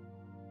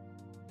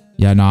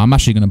 Yeah, no, I'm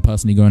actually gonna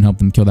personally go and help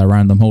them kill that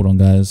random. Hold on,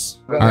 guys.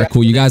 All right,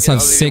 cool. You guys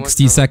have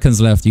 60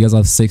 seconds left. You guys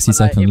have 60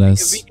 seconds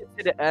left. If we get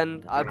to the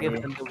end, I'll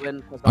give them the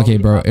win. Okay,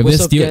 bro. If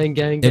this deal,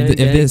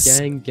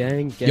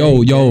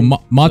 yo,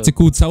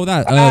 Marticool, tell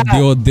that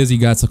your Dizzy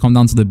guy to come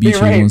down to the beach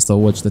and wants to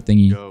watch the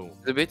thingy. Yo,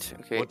 The beach?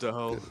 Okay. what the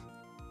hell?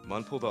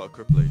 Man pulled out a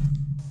cripplade.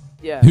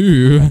 Yeah.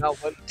 Who?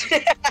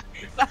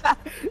 That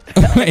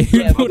Wait,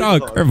 who pulled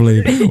out a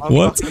cripplade?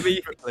 What?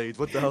 Cripplade,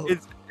 what the hell?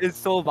 It's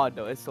so bad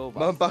though. It's so bad.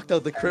 Man backed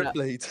out the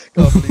cripplade.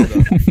 Can't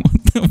believe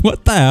that.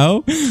 What the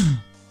hell?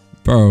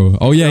 Bro.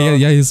 Oh,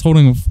 yeah. He's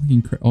holding a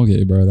fucking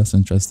okay, bro. That's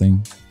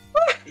interesting.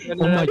 Oh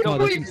my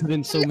god, I can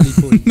win so many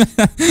points.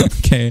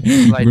 Okay.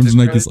 Like, Grim's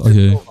like this.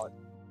 Okay.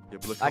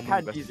 I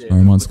can't use it.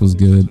 Alright, Monster's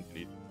good.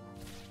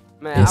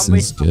 Man, This I'm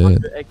is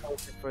waiting good.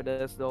 for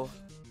this though.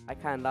 I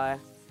can't lie.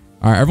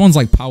 Alright, everyone's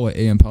like power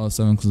 8 and power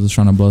 7 because it's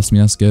trying to blast me.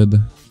 That's good.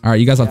 Alright,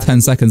 you guys have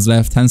 10 seconds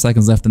left. 10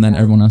 seconds left, and then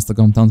everyone has to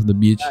come down to the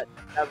beach.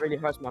 That really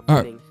hurts my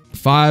Alright. feelings.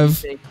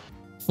 5,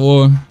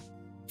 4,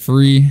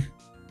 3,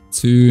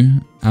 2,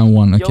 and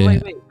 1. Okay. Yo,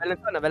 wait.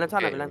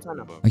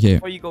 Valentana. Okay.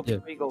 Before you go.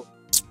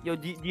 Yo,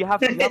 do you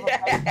have a pipe?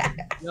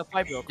 You have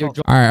pipe, bro. Yo,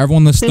 Alright,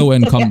 everyone that's still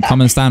in,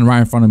 come and stand right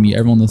in front of me.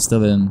 Everyone that's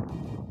still in.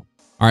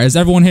 Alright, is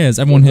everyone here? Is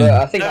everyone here?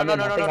 I think I'm in.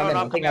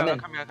 I'm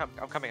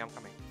coming.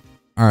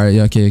 Alright,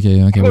 yeah,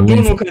 okay. We're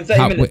waiting for,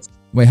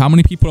 wait, how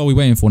many people are we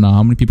waiting for now?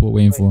 How many people are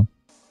we waiting for?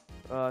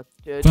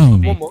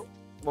 Boom.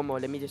 One more.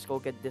 Let me just go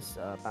get this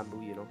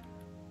bamboo, you know.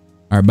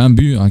 Alright,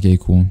 bamboo. Okay,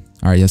 cool.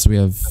 Alright, yes, we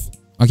have.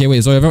 Okay,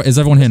 wait. So is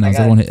everyone here now?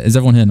 Is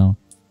everyone here now?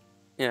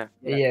 Yeah.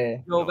 Yeah.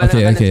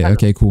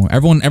 Okay, cool.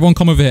 Everyone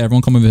come over here.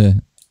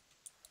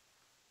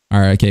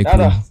 Alright, okay,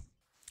 cool.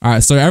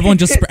 Alright, so everyone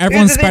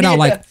spread out,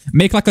 like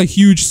make like a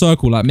huge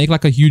circle,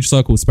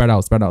 spread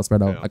out.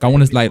 Like I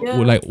want to like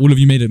all of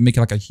you make it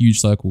like a huge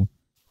circle.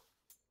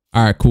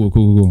 Alright,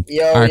 cool.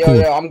 Yo,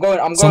 I'm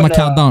going. Someone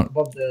count down.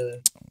 Above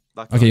the...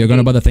 Okay, you're going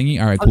above the thingy?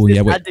 Alright, cool.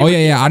 Yeah, wait. Oh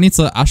yeah. I need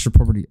to astral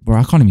property. Bro,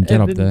 I can't even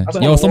get up there.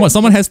 Yo,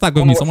 someone head stack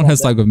with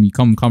me.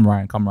 Come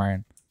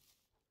Ryan.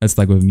 Head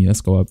stack with me.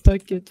 Let's go up.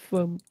 Take it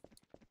from.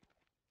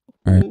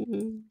 Alright.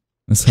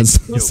 Let's head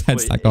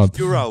stack up. If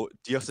you're out,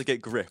 do you have to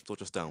get gripped or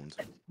just downed?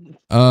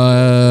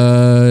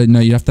 No,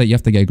 you have to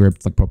get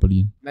gripped like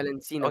properly.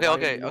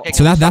 Okay.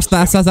 So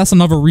that's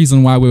another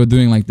reason why we were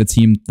doing like the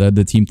team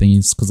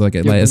thingies, because like,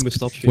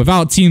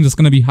 without teams it's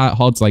gonna be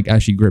hard to like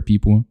actually grip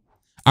people.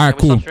 Alright,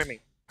 cool.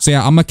 So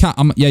yeah, I'm gonna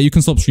count. Yeah, you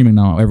can stop streaming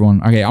now,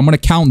 everyone. Okay, I'm gonna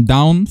count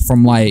down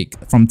from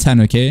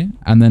 10. Okay,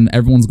 and then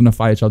everyone's gonna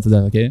fight each other to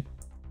death. Okay.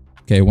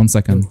 Okay, 1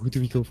 second. Who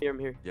do we go for? Here, I'm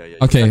here. Yeah.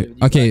 Okay.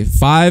 Okay.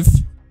 5,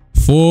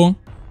 4,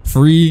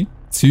 3,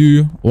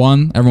 2,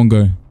 1. Everyone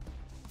go.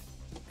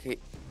 Okay.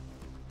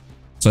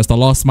 So it's the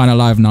last man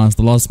alive now. It's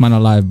the last man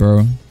alive,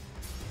 bro.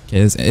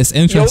 Okay, it's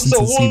interesting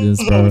to see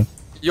this, bro.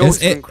 Yo,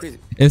 It's,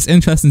 it's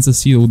interesting to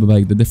see all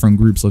the different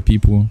groups of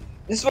people.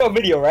 This is for a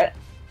video, right?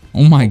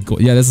 Oh my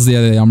god. Yeah, this is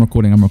yeah, I'm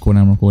recording.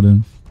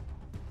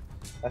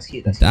 That's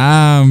cute. That's cute.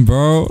 Damn,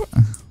 bro.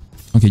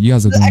 Okay, you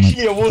guys are going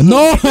Actually, it was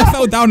no, I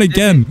fell down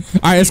again.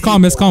 Alright, it's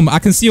calm, it's calm. I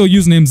can see your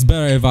usernames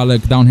better if I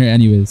look down here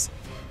anyways.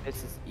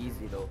 This is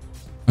easy though.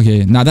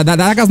 Okay, nah, that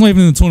guy's not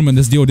even in the tournament,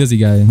 this Dio Dizzy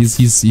guy. He's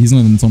not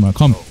even in the tournament.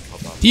 Come.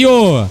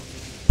 Dio!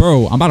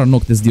 Bro, I'm about to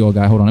knock this Dio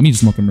guy. Hold on, let me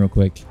just knock him real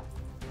quick.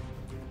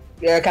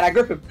 Yeah, can I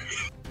grip him?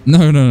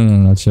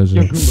 No, chill.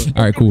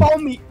 Alright, cool.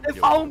 They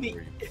found me.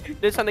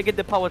 They're trying to get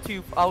the power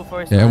 2 out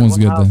first. Yeah, everyone's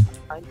good there.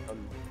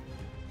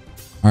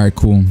 Alright,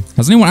 cool.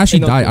 Has anyone actually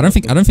died? I don't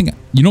think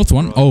you know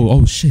one.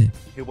 Oh shit.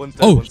 Okay, one's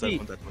dead, Oh. one's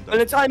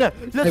dead. China.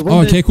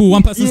 Oh, okay, cool.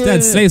 One person's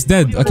dead. Slate's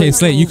dead. Okay,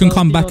 Slate, you can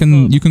come back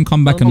and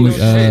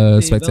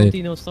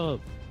spectate.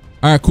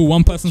 Alright, cool.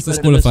 One person's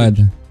disqualified.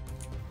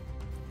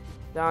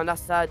 Down,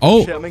 that's sad.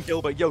 Oh. Shit, I'm in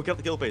guild base. Yo, get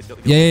the guild base.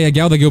 Yeah,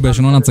 get out the guild base.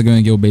 You're not allowed to go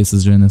in guild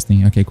bases during this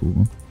thing. Okay,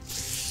 cool.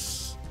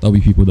 Double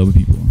people.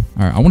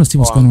 Alright, I want to see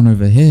what's going on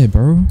over here,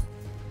 bro.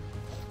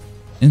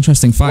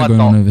 Interesting fight going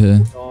on over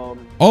here.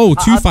 Oh,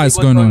 two fights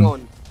going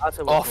on.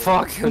 Oh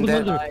fuck!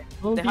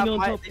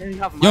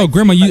 Yo,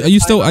 Grim, are you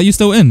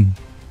still in?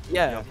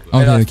 Yeah.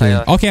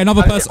 Okay,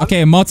 another person.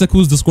 Okay,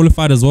 Martico's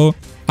disqualified as well.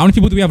 How many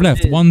people do we have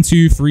left? 1,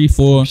 2, 3,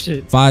 4,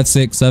 5,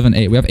 6, 7,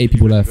 8. We have 8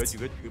 people left. You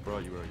good, bro?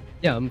 You ready?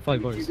 Yeah, I'm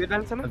 5 bars. You good,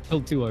 man? I've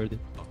killed 2 already.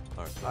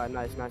 Alright,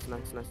 nice.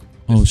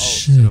 Oh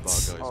shit.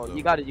 Oh,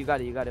 you got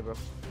it, bro.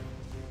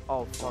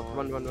 Oh fuck!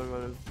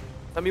 Run.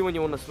 Tell me when you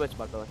want to switch,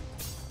 by the way.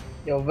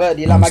 Yo, Vert,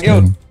 you like my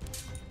guild?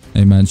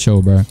 Hey man,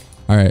 chill, bro.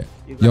 Alright,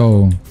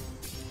 yo.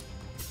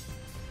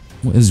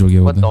 What is your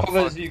guild? What the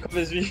Covers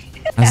me.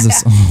 How's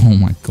this? Oh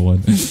my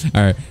god.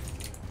 Alright.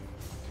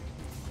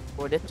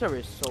 Boy, this server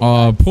is so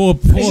Oh, poor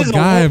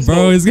guy,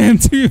 bro. He's getting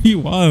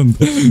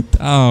 2v1.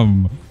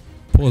 Damn.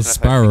 Poor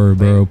Sparrow,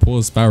 bro.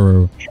 Poor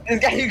Sparrow. This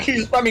guy who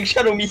keeps spamming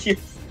shadow me here.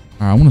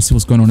 Alright, I want to see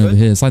what's going on over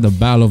here. It's like the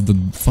battle of the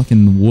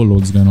fucking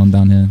warlords going on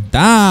down here.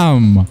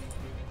 Damn.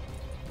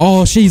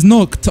 Oh, she's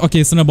knocked.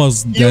 Okay,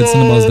 Cinnabar's dead.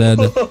 Cinnabar's dead.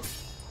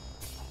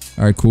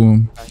 Alright,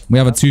 cool. We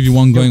have a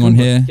 2v1 going on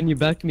here. Can you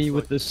back me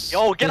with this?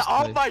 Yo, get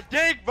off my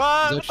dick,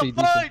 bro! It's actually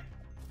decent.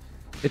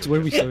 It's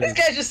where we This started.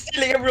 guy's just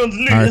stealing everyone's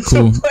loot. Alright, It's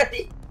so cool.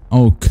 funny.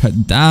 Oh,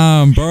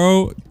 damn,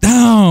 bro.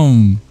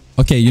 Damn.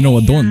 Okay, you know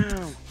what?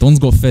 Don's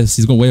got fists.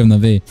 He's got wave on the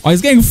V. Oh,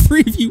 he's getting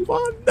 3v1.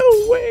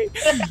 No way.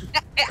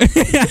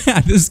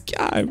 This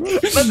guy, bro.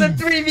 That's a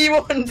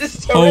 3v1. This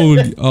is so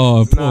Holy,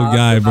 oh, poor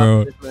guy,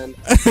 bro.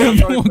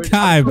 Poor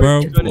guy,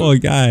 bro. Poor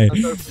guy.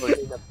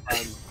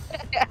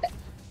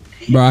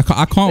 Bro, I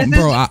can't,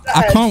 bro.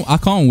 I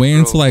can't wait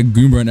until like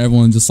Goomba and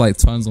everyone just like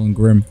turns on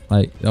Grim.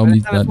 Like that'll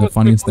be like, the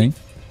funniest thing.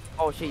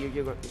 Oh shit,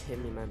 you're gonna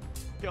hit me, man.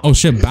 Oh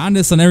shit,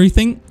 bandits and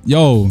everything.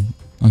 Yo.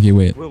 Okay,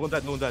 wait. No one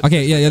dead.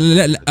 Okay,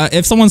 yeah.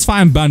 If someone's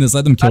fighting bandits,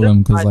 let them kill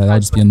them because like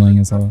that'll just be annoying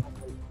as hell.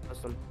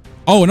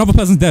 Oh, another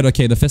person's dead.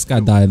 Okay, the fifth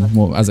guy died.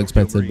 Well, as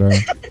expected, bro.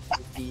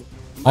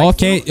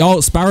 Okay, yo,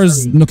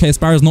 Sparrow's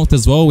knocked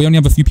as well. We only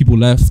have a few people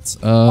left.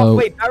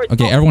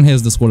 Okay, everyone here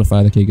is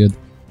disqualified. Okay, good.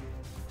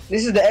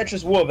 This is the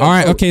Etris war. All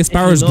right, okay,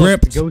 Sparrow's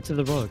gripped. Go to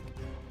the rock.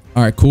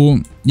 All right, cool.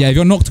 Yeah, if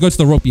you're knocked, go to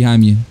the rock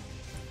behind you.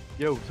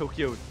 Yo,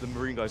 Tokyo, the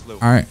marine guy's low.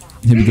 All right,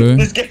 here we go.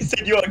 This guy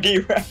said you're a gay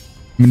rap.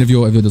 I mean, if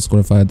you're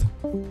disqualified.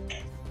 All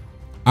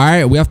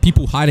right, we have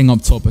people hiding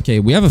up top.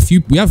 Okay, we have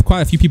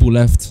quite a few people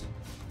left.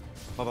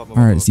 All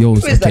right, yo,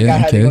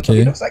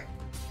 okay. Like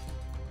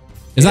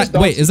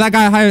is that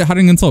guy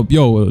hiding on top?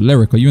 Yo,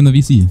 Lyric, are you in the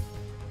VC?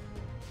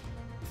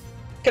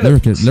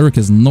 Lyric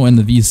is not in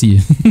the VC.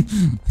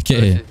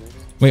 Okay.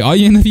 Wait, are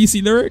you in the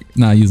VC, Lyric?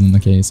 Nah, he's in.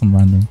 Okay, some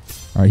random.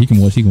 All right, he can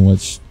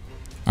watch.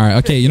 All right,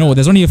 okay. You know what?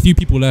 There's only a few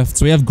people left.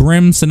 So we have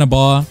Grim,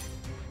 Cinnabar,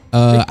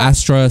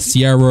 Astra,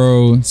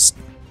 Sierra.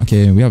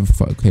 Okay, we have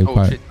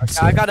quite.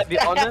 So. I gotta be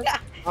honest.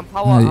 I'm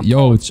power.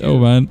 Yo, chill,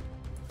 man.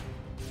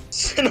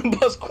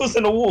 Cinnabar's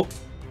causing a war.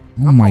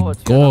 Oh my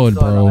god,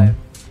 bro.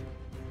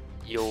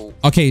 Yo.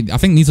 Okay, I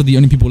think these are the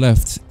only people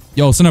left.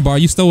 Yo, Cinnabar, are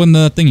you still in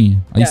the thingy?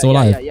 Are you still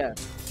alive? Yeah.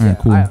 All right,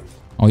 cool.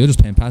 Oh, you're just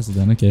playing passive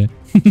then, okay.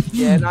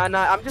 Yeah, nah.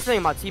 I'm just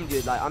saying my team,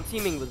 dude. Like, I'm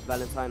teaming with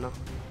Valentine now.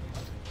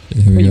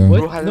 Okay, here we go.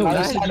 What? No,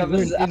 you said you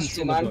weren't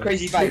in man.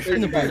 Crazy fight.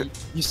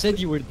 You said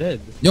you were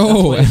dead.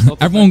 Yo,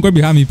 everyone go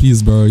behind me,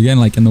 please, bro. You're getting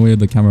like in the way of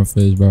the camera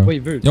footage, bro.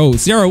 Wait, Vert. Yo,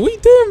 Sierra, what you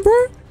doing,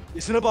 bro?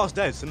 Cinnabar's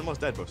dead,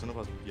 bro.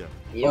 Yeah.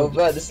 Yo,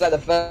 Vert, this is like the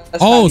first.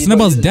 Oh,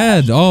 Cinnabar's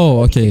dead.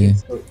 Oh, okay.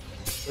 Where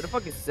the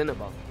fuck is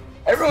Cinnabar?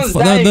 Everyone's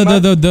dying,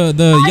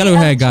 the yellow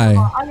hair guy.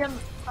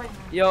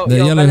 Yo, The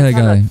yellow hair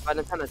guy.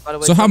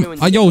 So how?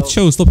 Yo,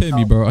 chill. Stop hitting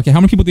me, bro. Okay,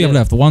 how many people do we have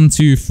left? 1,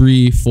 2,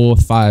 3, 4,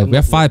 5. We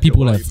have 5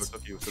 people left.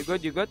 You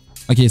good? You good?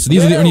 Okay, so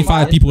these are the only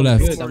 5 people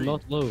left. Good, I'm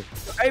not low.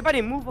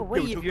 Everybody move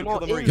away if you're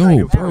not in.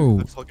 Yo, bro.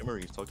 Let's target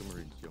Marines, target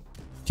Marines, yo.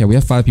 Okay, we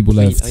have 5 people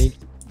left.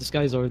 This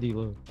guy's already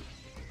low.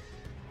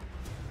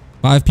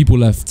 5 people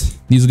left.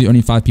 These are the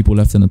only 5 people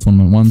left in the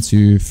tournament. 1,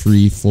 2,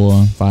 3,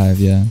 4, 5.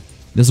 Yeah.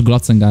 This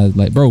Glutton guy,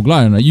 like, bro,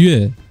 Glutton, are you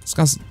here? This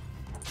guy's,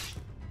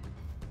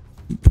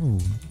 bro,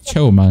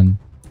 chill, man.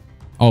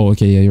 Oh,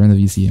 okay, yeah, you're in the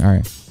VC. All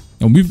right.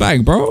 Yo, move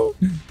back, bro.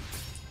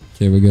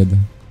 Okay, we're good.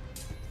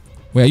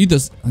 Wait, are you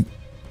just?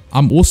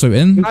 I'm also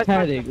in. Like,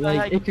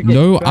 it could get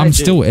No, I'm tragic.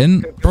 still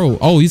in, bro.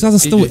 Oh, these guys are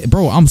still,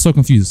 bro. I'm so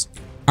confused.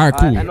 All right,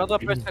 cool. Another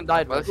person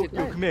died. Yo,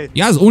 come here.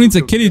 You guys all need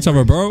to kill each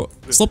other, bro.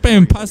 Stop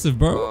being passive,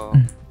 bro.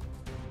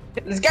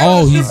 This guy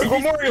Oh, was he's- super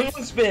Memorial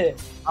one spear.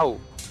 Oh.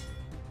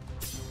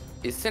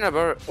 Is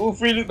Cinnabar Oh,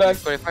 free loot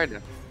back.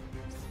 qualified?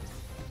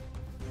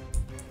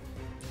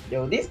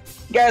 Yo, these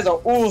guys are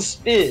all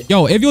spear.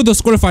 Yo, if you're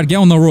disqualified, get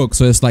on the rook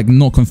so it's like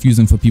not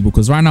confusing for people.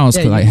 Cause right now it's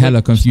Yeah, like you hella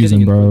like just confusing,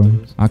 getting bro. in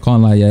photos. I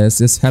can't lie, yeah,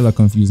 it's hella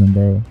confusing,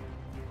 bro.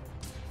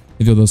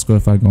 If you're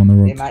disqualified, go on the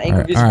rook. Hey man, ain't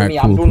confusing for me.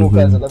 I'm doing all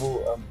players at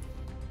level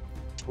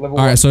All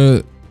right,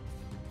 so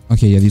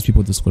okay, yeah, these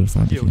people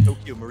disqualified. Yo, Okay.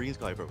 Tokyo Marines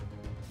guy, bro.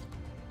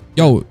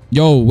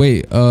 Yo,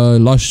 wait,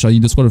 Lush, are you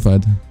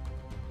disqualified?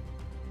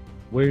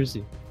 Where is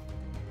he?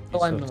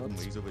 Oh, I'm He's not.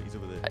 he's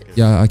over there. Okay.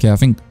 Yeah, okay, I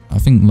think,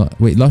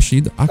 wait, Lush, I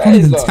Where can't is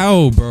even Lush?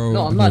 tell, bro.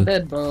 No, I'm not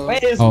dead, bro. Where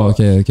is Oh,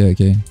 okay.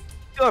 Too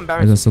Where's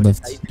embarrassing. that still for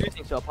this left? guy. He's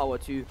losing to a power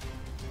 2.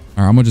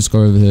 All right, I'm gonna just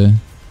go over here.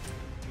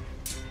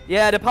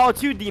 Yeah, the power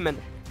 2 demon.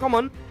 Come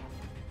on.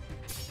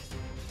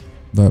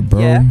 But bro,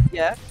 Yeah.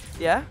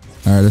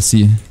 all right, let's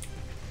see.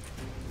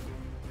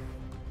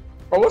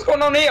 Bro, what's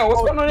going on here?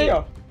 What's going on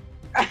here?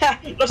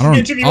 Let's I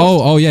get don't.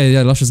 2v1.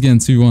 Yeah, Lush is getting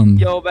 2-1.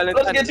 Yo, Let's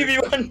Valentine. get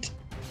 2v1.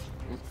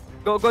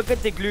 Go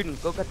get the gluten.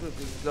 Go get the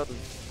gluten.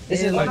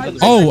 This is like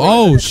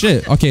Oh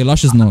shit. Okay,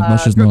 Lush is not.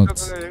 Lush is not.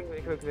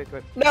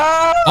 Quick.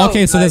 no.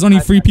 Okay, so there's only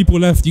 3 people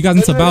left. You guys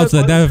need to bow to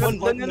the dev.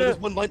 There's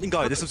one lightning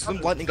guy. There's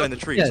some lightning guy in the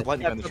tree. There's a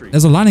lightning guy in the tree.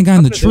 There's a lightning guy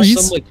in the There's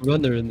trees. some like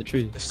runner in the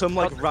tree. There's some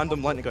like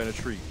random lightning guy in a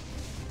tree.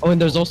 Oh, and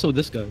there's also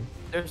this guy.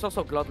 There's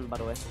also glutton, by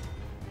the way.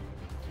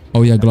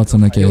 Oh yeah,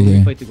 Glutton. Okay, Yo, we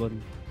okay. fight the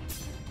glutton.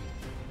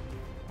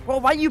 Bro,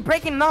 why are you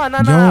breaking? Nah.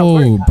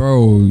 Yo,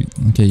 bro.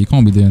 Okay, you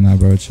can't be doing that,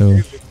 bro.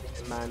 Chill.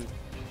 Man.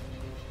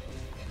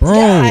 Bro,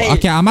 Guy.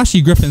 okay, I'm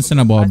actually gripping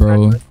Cinnabar,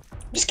 bro.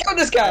 Just kill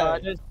this guy.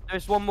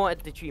 There's one more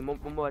at the tree. One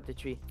more at the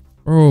tree.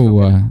 Bro,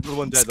 Another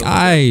one this dead.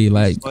 guy,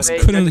 like,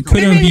 Wait,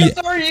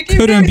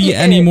 couldn't be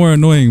any more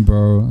annoying,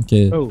 bro.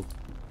 Okay. Bro.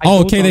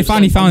 Oh, okay, they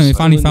finally found him. They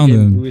finally found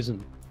him. Who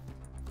isn't?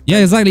 Yeah,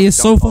 exactly. It's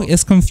so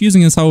it's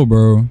confusing as hell,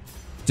 bro.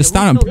 Just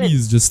stand on,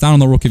 please. Just stand on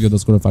the rook if you're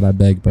disqualified. I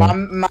beg, bro.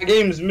 My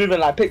game's moving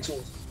like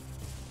pixels.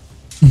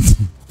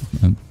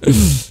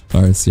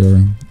 Alright, Sierra.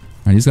 Alright,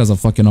 these guys are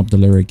fucking up the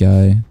lyric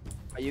guy.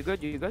 Are you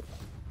good? You good?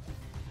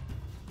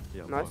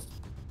 Yeah, Nice.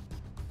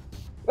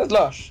 Where's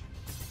Lush?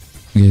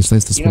 Okay, so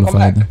it's You don't come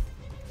disqualified.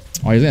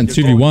 Oh, he's in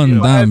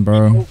 2v1. Damn,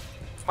 bro.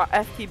 My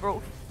FT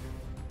broke.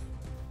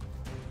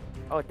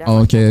 Oh damn. Oh,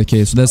 okay.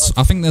 So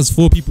I think there's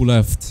 4 people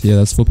left. Yeah,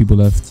 there's 4 people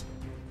left.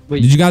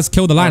 Wait, Did you guys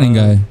kill the lightning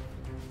guy?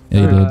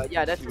 Yeah, you did.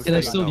 Yeah, that's. can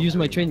I still use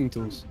my training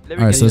tools?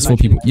 Alright, so there's 4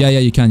 people. Yeah,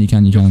 you can.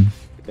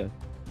 Okay.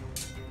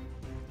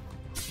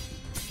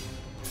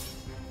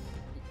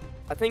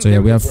 I think. So yeah,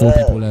 we have 4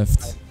 people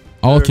left.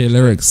 Oh, okay,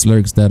 lyrics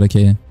dead.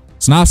 Okay.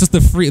 So now it's just the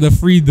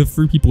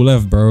three people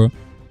left, bro.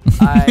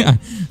 I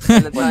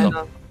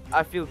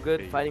feel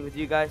good fighting with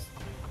you guys.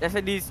 Let's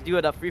at least do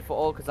it a free for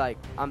all, cause like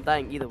I'm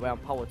dying either way. I'm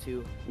power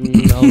 2.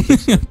 No.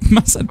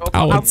 Man said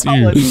power I'm 2.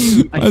 power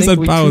 2. Man said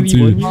we power 2.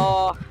 2v1 you.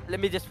 Oh, let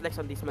me just flex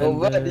on these Oh, men.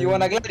 what? Do you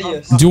want a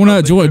gladius? Do you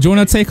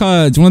wanna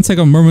take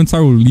a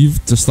momentary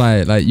leave? Just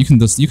like you can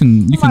just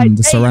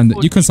surrender.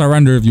 You can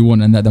surrender if you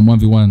want, and then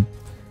 1v1.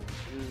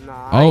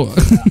 Nah. Oh.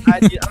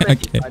 Okay.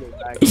 Okay.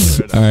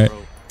 Alright.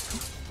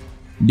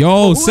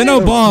 Yo,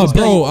 Cinnabar,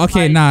 bro.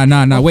 Okay, nah.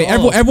 Wait,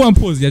 everyone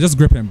pause. Yeah, just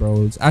grip him,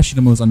 bro. It's actually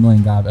the most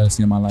annoying guy I've ever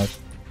seen in my life.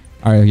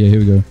 Alright, okay, here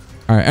we go.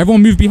 Alright,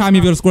 everyone move behind me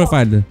if you're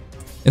disqualified.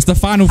 It's the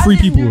final 3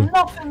 people.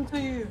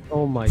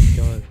 Oh my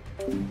god.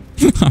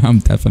 I'm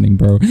deafening,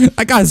 bro.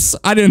 Like, guys,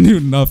 I didn't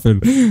do nothing.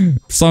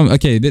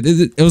 Okay,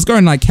 it was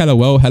going like hella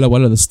well at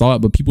the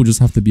start, but people just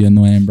have to be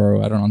annoying,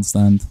 bro. I don't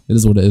understand. It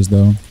is what it is,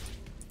 though.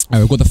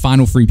 Alright, we've got the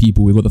final 3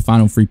 people.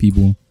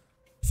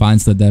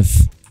 Finds the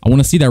death. I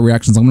want to see their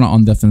reactions. I'm gonna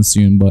undeafen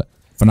soon, but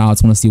for now, I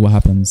just want to see what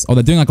happens. Oh,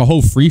 they're doing like a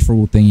whole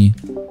free-for-all thingy.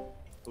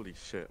 Holy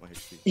shit, my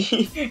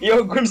HP.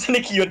 Yo,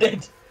 Grimsonicky, you're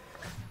dead.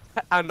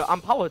 And I'm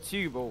power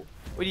 2, bro.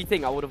 What do you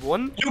think? I would have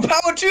won? You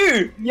power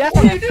 2. Yeah.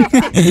 What are you doing?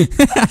 What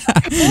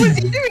was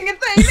he doing in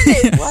 30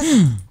 minutes?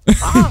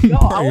 Yo,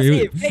 I was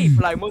getting paid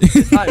for like most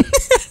of the time.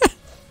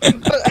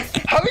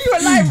 How are you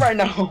alive right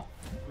now?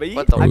 Me?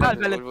 What the- I got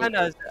what- Valentine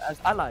as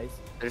allies.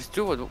 There's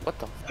 2. What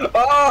the?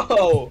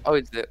 Oh. Oh,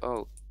 it's the.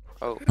 Oh.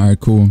 Alright,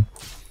 cool.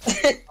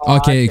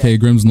 Okay,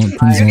 Grim's not. You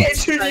get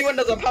 2v1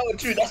 as a power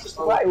 2. That's just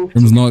wild.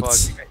 Grim's not.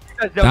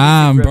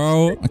 Damn,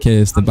 bro. Okay,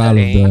 it's the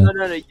battle of No, the.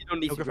 no, no, you don't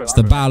need to, bro. It's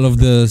the battle of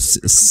the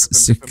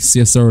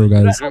CSO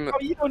guys.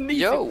 You don't need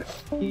Yo.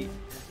 to.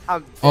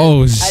 I'm dead.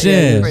 Oh I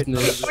shit! didn't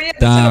Oh, yeah,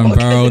 Damn,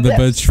 bro. The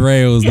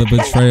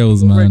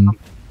betrayals, man.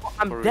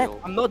 I'm For dead. real.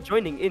 I'm not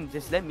joining in.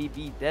 Just let me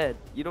be dead.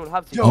 You don't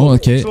have to. Yo, Oh,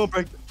 okay. Someone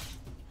break.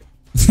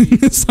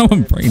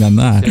 Someone bring on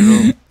that.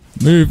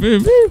 Zero.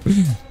 Move.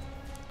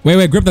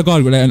 Wait, grip the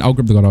guard. I'll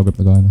grip the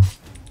guard.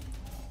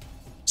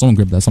 Someone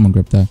grip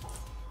that.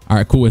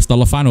 Alright, cool. It's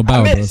the final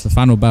battle, bro. It's the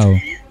final battle.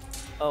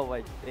 Oh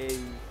my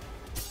days.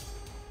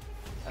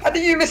 How do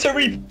you miss a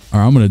reap?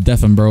 Alright, I'm gonna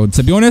deafen him, bro.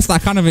 To be honest, I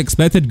kind of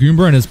expected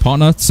Goomba and his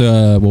partner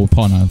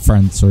to,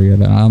 friend, sorry.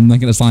 I'm not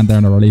gonna sign there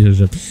in a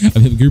relationship.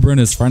 Goomba and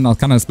his friend, I was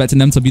kind of expecting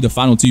them to be the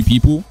final two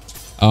people.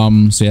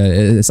 So yeah,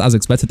 it's as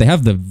expected. They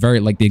have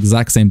the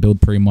exact same build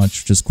pretty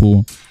much, which is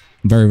cool.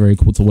 Very, very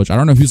cool to watch. I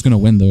don't know who's gonna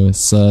win though.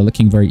 It's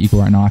looking very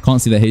equal right now. I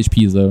can't see the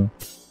HPs though.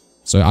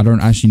 So I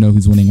don't actually know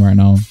who's winning right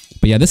now.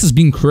 But yeah, this has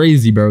been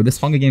crazy, bro. This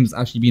Hunger Games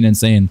has actually been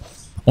insane.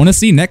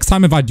 Honestly, next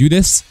time if I do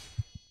this,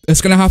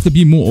 it's gonna have to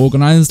be more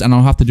organized and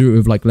I'll have to do it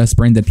with like less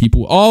brain dead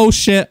people. Oh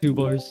shit. 2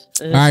 bars.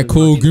 Alright,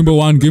 cool. Goomba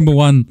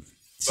one.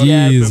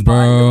 Jeez,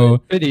 bro.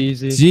 Pretty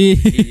easy.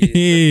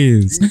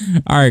 Jeez.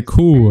 Alright,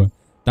 cool.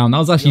 Damn, that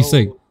was actually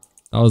sick.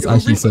 That was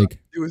actually sick.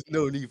 There was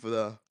no need for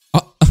that.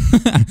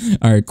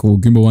 Alright, cool.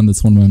 Goomba won the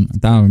tournament.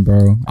 Damn,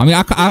 bro. I mean,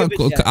 I'm not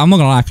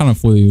gonna lie. I kind of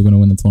thought you were gonna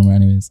win the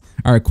tournament anyways.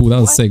 Alright, cool. That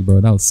was sick, bro.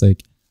 That was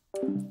sick.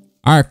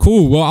 Alright,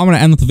 cool. Well, I'm gonna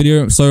end with the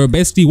video. So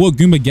basically, what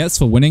Goomba gets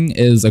for winning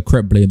is a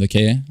crit blade,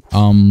 okay?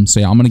 So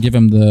yeah, I'm gonna give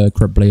him the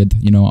crit blade,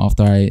 you know,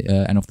 after I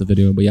end off the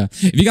video. But yeah,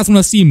 if you guys want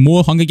to see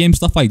more Hunger Games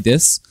stuff like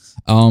this,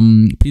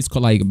 please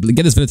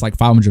get this video to like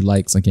 500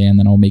 likes, okay? And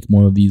then I'll make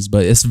more of these.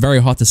 But it's very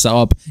hard to set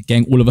up,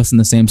 getting all of us in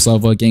the same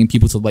server, getting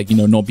people to like, you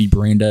know, not be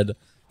brain dead.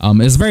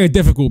 It's very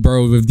difficult,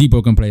 bro, with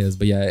Deepwoken players,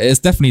 but yeah, it's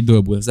definitely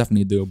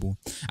doable.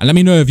 And let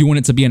me know if you want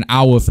it to be an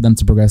hour for them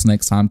to progress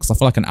next time, because I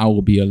feel like an hour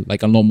will be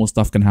a lot more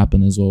stuff can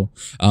happen as well.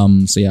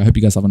 So yeah, I hope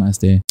you guys have a nice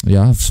day.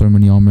 Yeah, I have so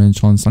many armor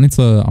enchants. I need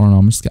to, I don't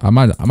know, I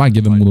might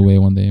give them all away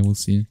one day. We'll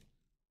see.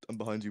 I'm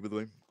behind you, by the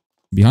way.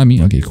 Behind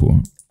me? Okay,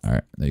 cool. All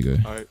right, there you go.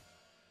 All right.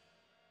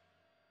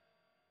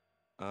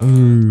 All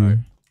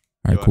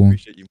right, cool. I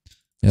appreciate you.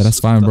 Yeah, that's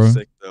fine, bro.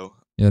 Sick, though.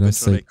 Yeah, that's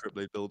sick. I've been trying to sick. make crit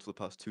blade build for the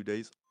past 2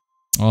 days.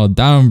 Oh,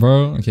 damn,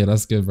 bro. Okay,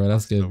 that's good, bro.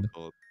 That's good. So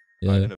cool. Yeah.